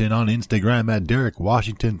Washington. On Instagram at Derek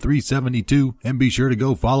Washington 372, and be sure to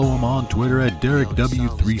go follow him on Twitter at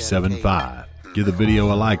DerrickW375. Give the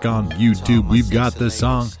video a like on YouTube. We've got the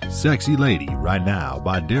song Sexy Lady right now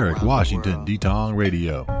by Derek Washington, D-Tong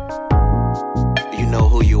Radio. You know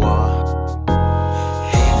who you are.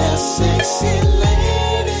 Hey, that sexy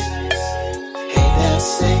lady. Hey, that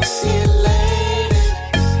sexy lady.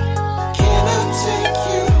 Can I take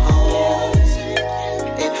you home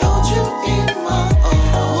and hold you in my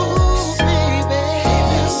arms, baby? Hey,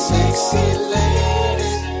 that sexy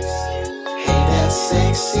lady. Hey, that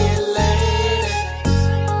sexy lady.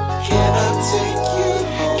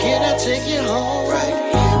 Take you home, right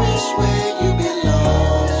here is where you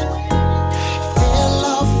belong. Fell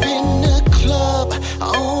off in the club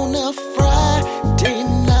on a Friday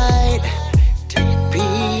night.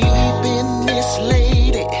 Peeping this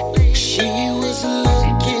lady, she was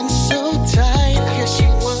looking so tight. Yeah, she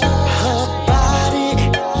was. Her body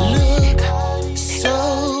looked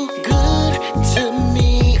so good to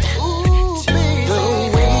me. Ooh, the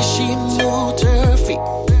way she moved her feet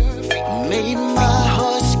made my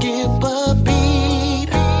heart skip a beat.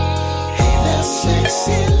 Hey, that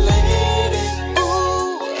sexy lady.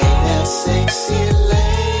 Ooh, hey, that sexy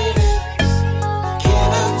lady. Can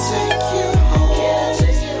I take you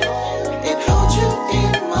home and hold you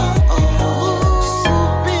in my arms,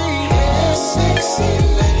 baby? Hey, that sexy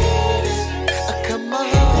lady. Come on,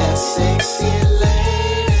 hey, that sexy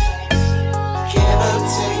lady. Can I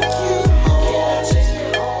take you home?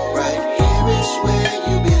 Right here is where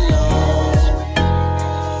you belong.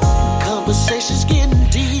 Conversations getting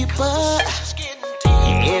deeper,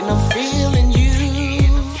 and I'm feeling you.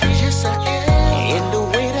 Yes, I am. And the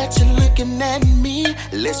way that you're looking at me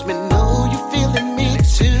lets me know you're feeling me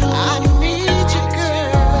too. I need you,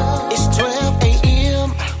 girl. It's 12 a.m.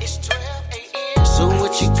 So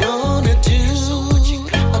what you gonna do?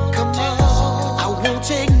 Come on. I won't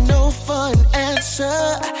take no for an answer.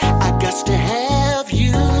 I got to have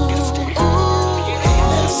you. Ooh, hey,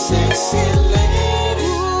 that sexy lady.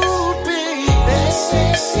 Ooh, baby, that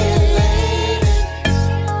sexy lady.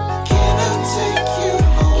 Can I take you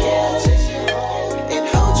home and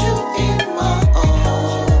hold you in my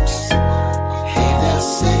arms?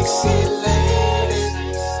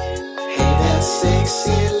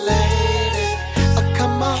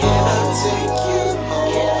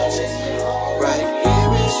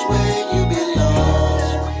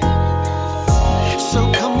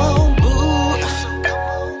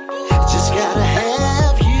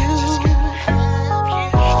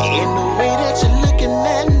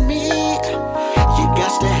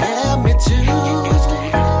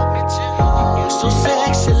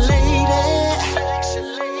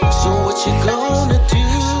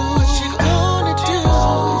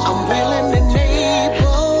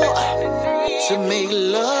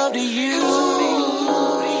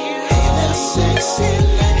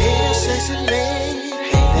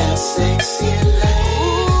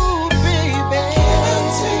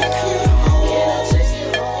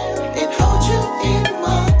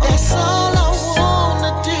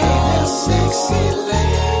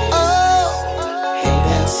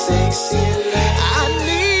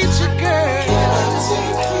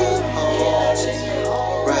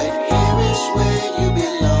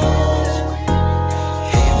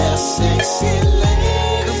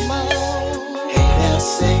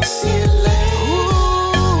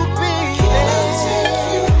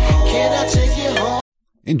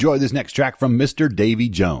 Enjoy this next track from Mr. Davy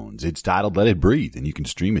Jones. It's titled Let It Breathe, and you can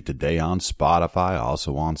stream it today on Spotify,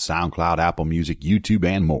 also on SoundCloud, Apple Music, YouTube,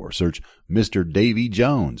 and more. Search Mr. Davy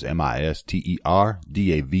Jones,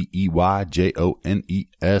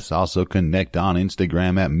 MisterDavyJones. Also connect on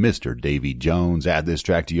Instagram at Mr. Davy Jones. Add this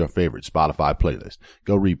track to your favorite Spotify playlist.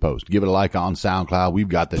 Go repost. Give it a like on SoundCloud. We've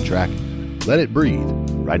got the track Let It Breathe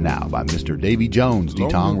right now by Mr. Davy Jones,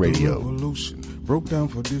 D-Tong Radio. Revolution, broke down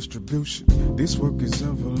for distribution. This work is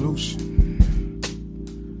evolution.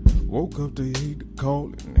 Woke up to heed the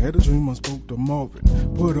calling. Had a dream I spoke to Marvin.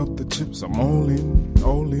 Put up the chips, I'm all in,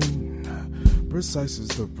 all in. Precise is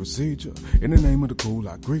the procedure. In the name of the cool,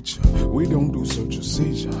 I greet ya. We don't do search or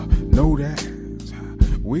seizure. Know that.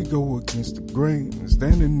 We go against the grain.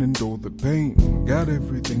 Standing endure the pain. Got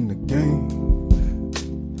everything to gain.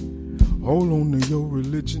 Hold on to your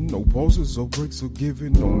religion. No pauses or breaks are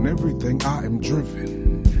given. On everything I am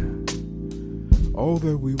driven. All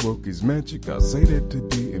that we work is magic. I say that to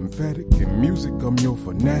be emphatic. In music, I'm your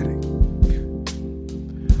fanatic.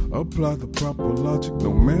 Apply the proper logic,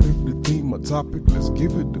 no matter the theme or topic. Let's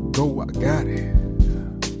give it a go, I got it.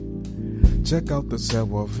 Check out the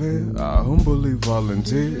savoir-faire. I humbly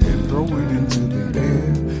volunteer and throw it into the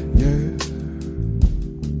air, yeah.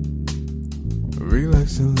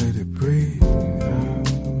 Relax and let it breathe.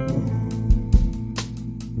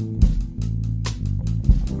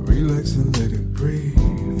 Relax and let it breathe.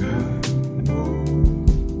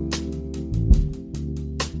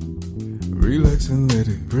 Relax and let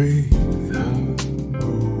it breathe.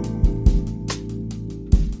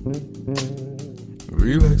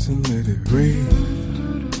 Relax and let it breathe.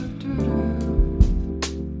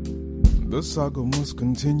 The saga must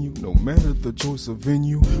continue, no matter the choice of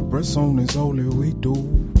venue. Press on is all that we do.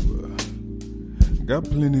 Got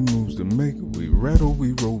plenty moves to make. We rattle,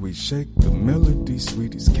 we roll, we shake. The melody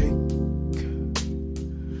sweet as cake.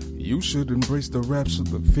 You should embrace the rapture.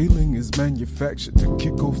 The feeling is manufactured to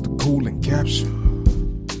kick off the cool and capture.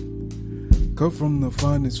 Cut from the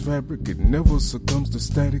finest fabric. It never succumbs to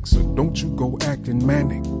static, so don't you go acting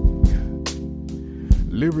manic.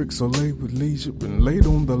 Lyrics are laid with leisure and laid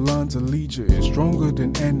on the lines of leisure. It's stronger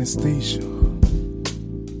than anesthesia.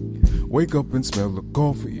 Wake up and smell the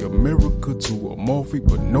coffee. America to a morphe,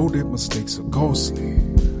 but know that mistakes are costly.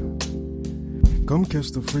 Come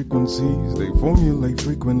catch the frequencies, they formulate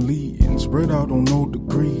frequently and spread out on all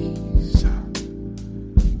degrees.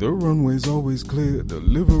 The runway's always clear,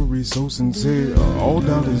 delivery so sincere, all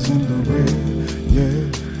doubt is in the red, yeah.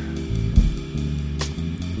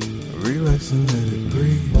 Relax and let it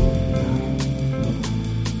breathe.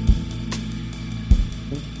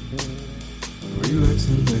 Relax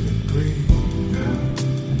and let it breathe.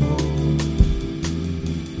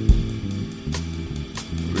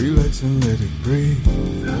 Relax and let it breathe.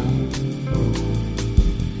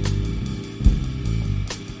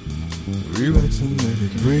 Relax and let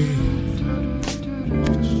it breathe.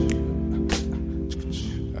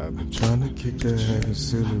 I've been trying to kick that habit,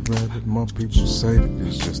 silly rabbit. My people say that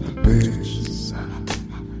it's just a biz.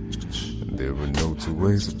 And there are no two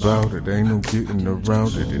ways about it. Ain't no getting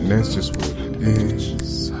around it, and that's just what it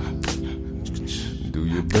is. Do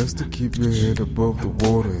your best to keep your head above the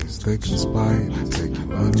water as they conspire to take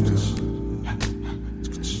you under.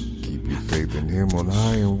 Keep your faith in him on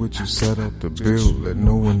high in which you set out to build. Let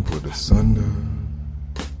no one put asunder.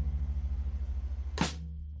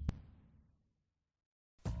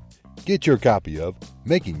 Get your copy of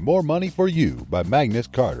Making More Money for You by Magnus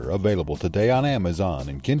Carter, available today on Amazon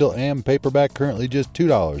and Kindle and paperback, currently just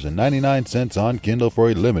 $2.99 on Kindle for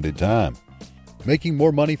a limited time. Making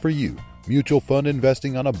More Money for You, Mutual Fund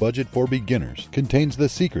Investing on a Budget for Beginners, contains the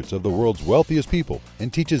secrets of the world's wealthiest people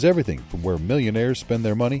and teaches everything from where millionaires spend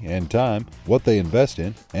their money and time, what they invest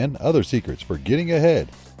in, and other secrets for getting ahead.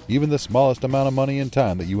 Even the smallest amount of money and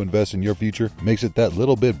time that you invest in your future makes it that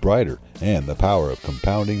little bit brighter, and the power of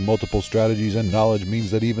compounding multiple strategies and knowledge means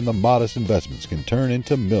that even the modest investments can turn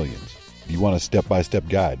into millions. If you want a step-by-step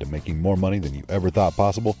guide to making more money than you ever thought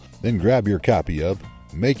possible, then grab your copy of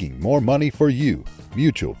Making More Money for You,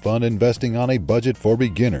 Mutual Fund Investing on a Budget for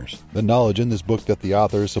Beginners. The knowledge in this book that the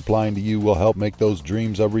author is supplying to you will help make those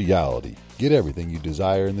dreams a reality. Get everything you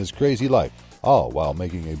desire in this crazy life, all while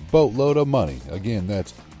making a boatload of money. Again,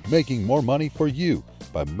 that's Making More Money for You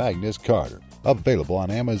by Magnus Carter. Available on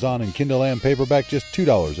Amazon and Kindle and paperback, just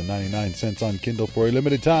 $2.99 on Kindle for a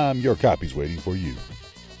limited time. Your copy's waiting for you.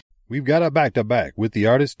 We've got a back-to-back with the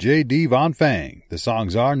artist J.D. Von Fang. The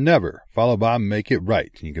songs are Never, followed by Make It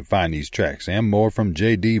Right. You can find these tracks and more from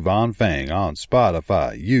J.D. Von Fang on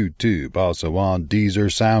Spotify, YouTube, also on Deezer,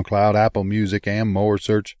 SoundCloud, Apple Music, and more.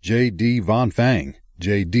 Search J.D. Von Fang.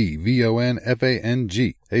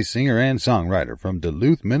 JDVONFANG, a singer and songwriter from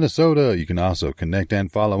Duluth, Minnesota. You can also connect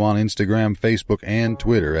and follow on Instagram, Facebook, and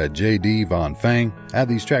Twitter at JD Von Fang. Add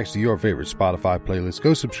these tracks to your favorite Spotify playlist.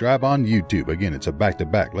 Go subscribe on YouTube. Again, it's a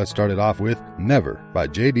back-to-back. Let's start it off with Never by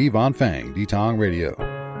JD Von Fang, D-Tong Radio.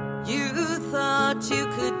 You thought you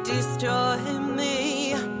could destroy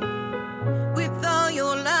me with all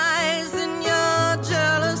your lies and your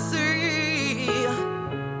jealousy.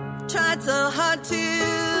 Tried so hard to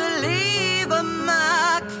leave a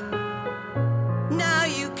mark. Now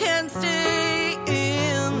you can't stay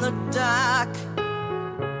in the dark.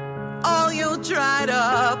 All your dried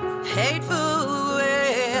up, hateful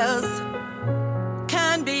ways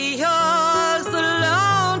can be yours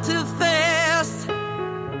alone to face.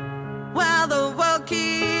 While the world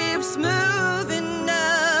keeps moving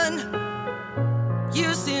on,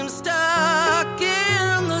 you seem stuck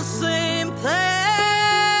in the same place.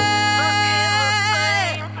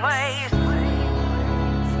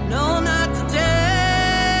 No, not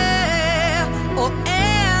today or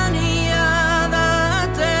any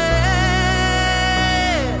other day.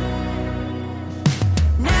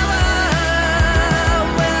 Never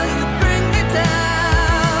will you bring me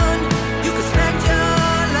down. You can spend your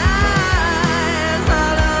lies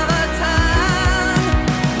all over town.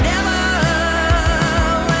 Never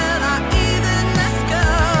will I even let go,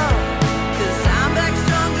 'cause I'm back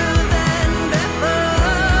stronger than before.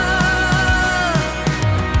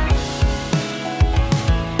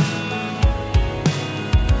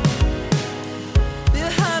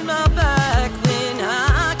 Behind my back when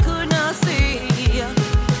I could not see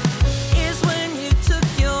is when you took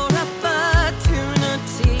your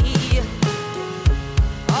opportunity.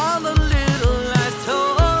 All the little lies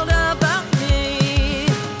told about me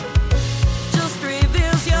just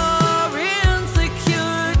reveals your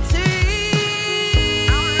insecurity.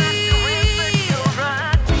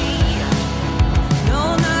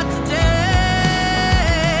 No, not today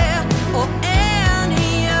or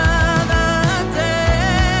any other day.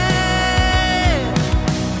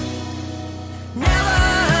 Never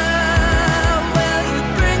will you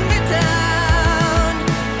bring me down.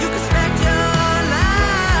 You can spend your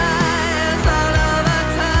lies all over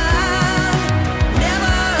town.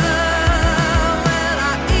 Never will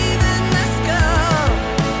I even let go,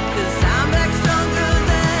 'cause I'm back stronger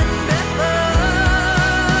than before.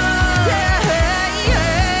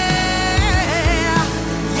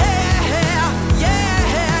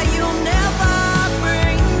 Yeah, you'll never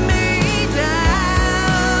bring me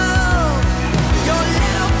down. Your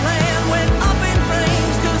little plan went up in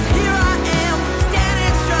flames, 'cause here I am,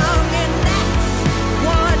 standing strong, and that's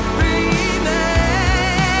what remains.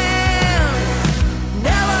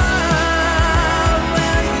 Never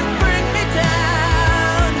will you bring me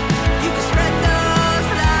down. You can spread those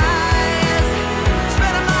lies,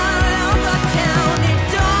 spread them all over town. It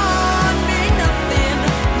don't mean nothing,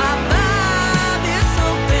 my vibe is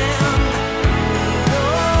open. No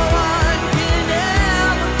one can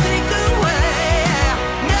ever take away.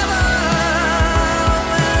 Never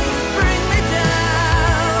will you bring me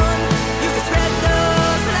down. You can spread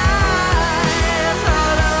those lies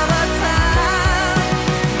all over town.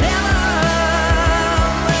 Never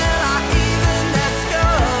will I even let go.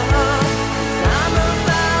 I'm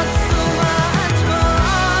about so much more.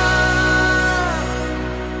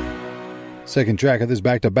 Second track of this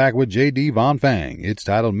back-to-back with JD Von Fang. It's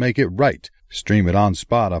titled Make It Right. Stream it on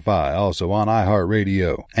Spotify, also on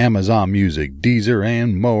iHeartRadio, Amazon Music, Deezer,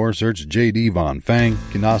 and more. Search JD Von Fang. You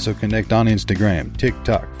can also connect on Instagram,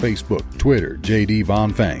 TikTok, Facebook, Twitter, JD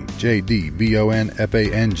Von Fang,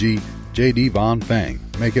 JDVONFANG, JD Von Fang.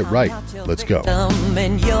 Make it right. Let's go.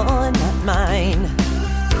 And you're not mine.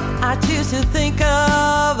 I choose to think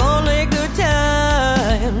of only good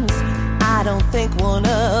times. I don't think one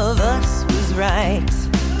of us was right.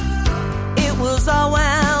 It was all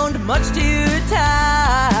wound much too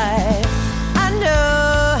tight. I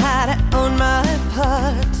know how to own my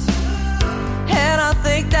part, and I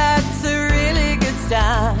think that's a really good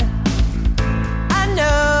start. I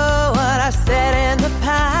know what I said in the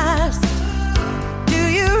past. Do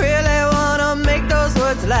you really want to make those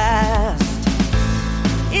words last?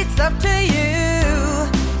 It's up to you.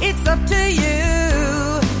 It's up to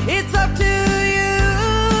you. It's up to you.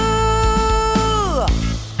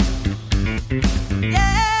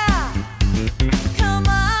 Yeah. Come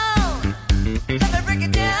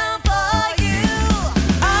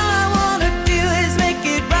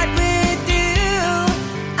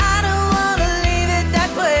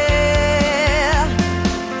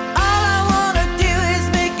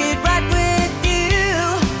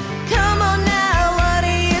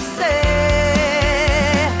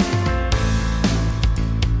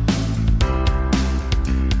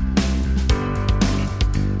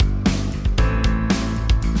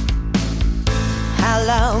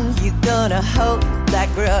you gonna hold that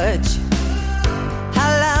grudge?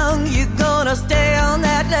 How long you gonna stay on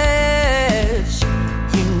that ledge?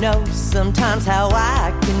 You know sometimes how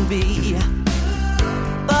I can be,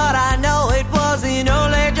 but I know it wasn't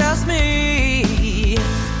only just me.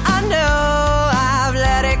 I know I've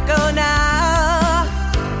let it go now.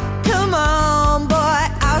 Come on, boy,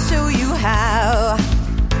 I'll show you how.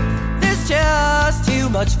 There's just too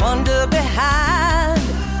much fun to be had.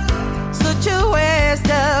 Such a waste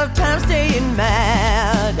of time staying mad.